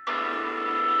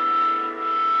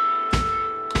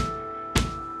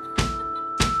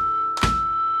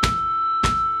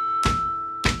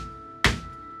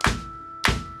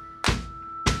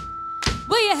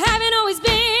 Well, you haven't always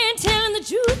been telling the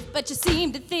truth, but you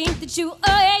seem to think that you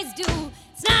always do.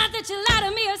 It's not that you lie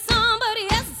to me or somebody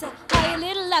else. It's all your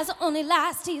little lies are only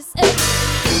lies to yourself.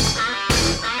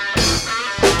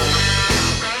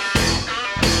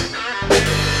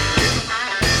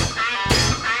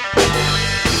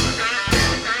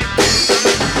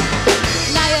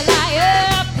 Liar,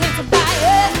 liar, pants on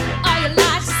fire. All your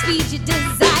lies just feed your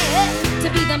desire to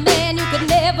be the man you could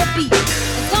never be.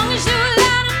 As long as you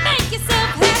lie to make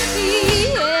yourself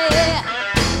happy, yeah.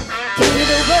 Give me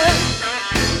the world.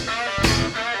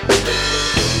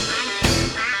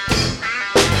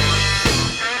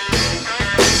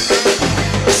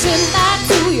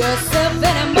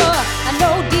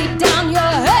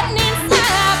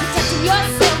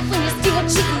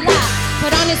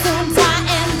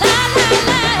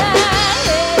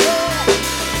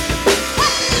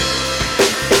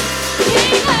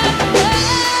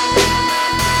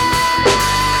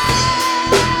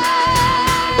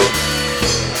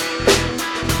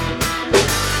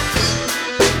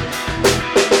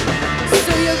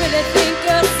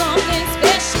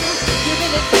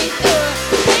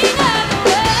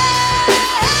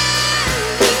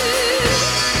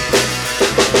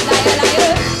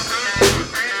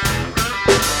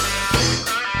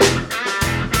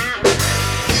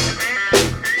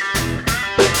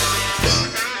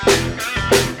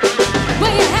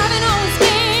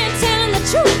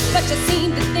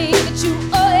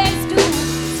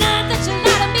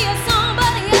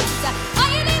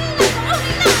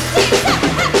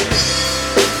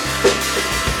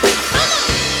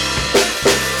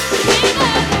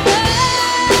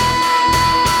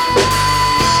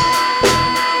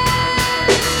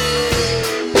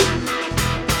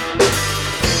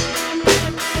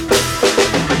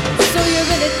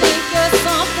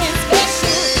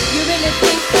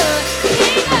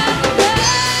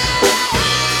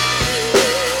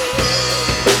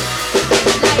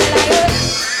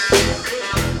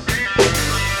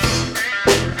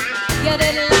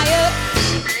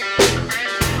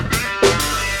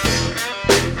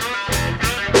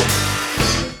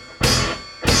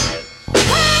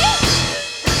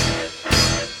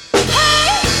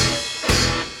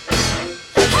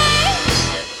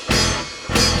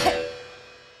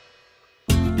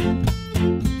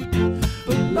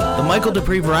 Michael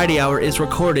Dupree Variety Hour is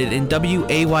recorded in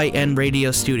WAYN Radio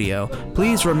Studio.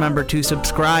 Please remember to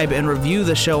subscribe and review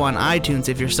the show on iTunes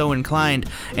if you're so inclined.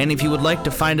 And if you would like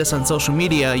to find us on social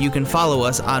media, you can follow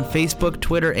us on Facebook,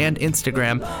 Twitter, and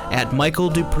Instagram at Michael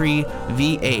Dupree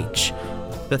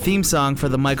VH. The theme song for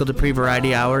the Michael Dupree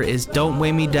Variety Hour is Don't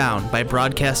Weigh Me Down by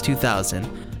Broadcast 2000.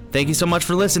 Thank you so much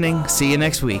for listening. See you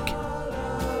next week.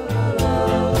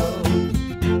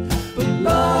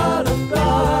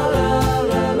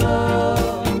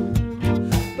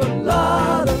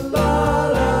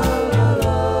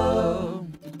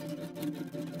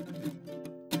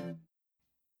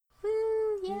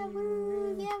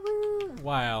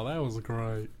 Wow, that was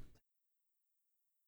great.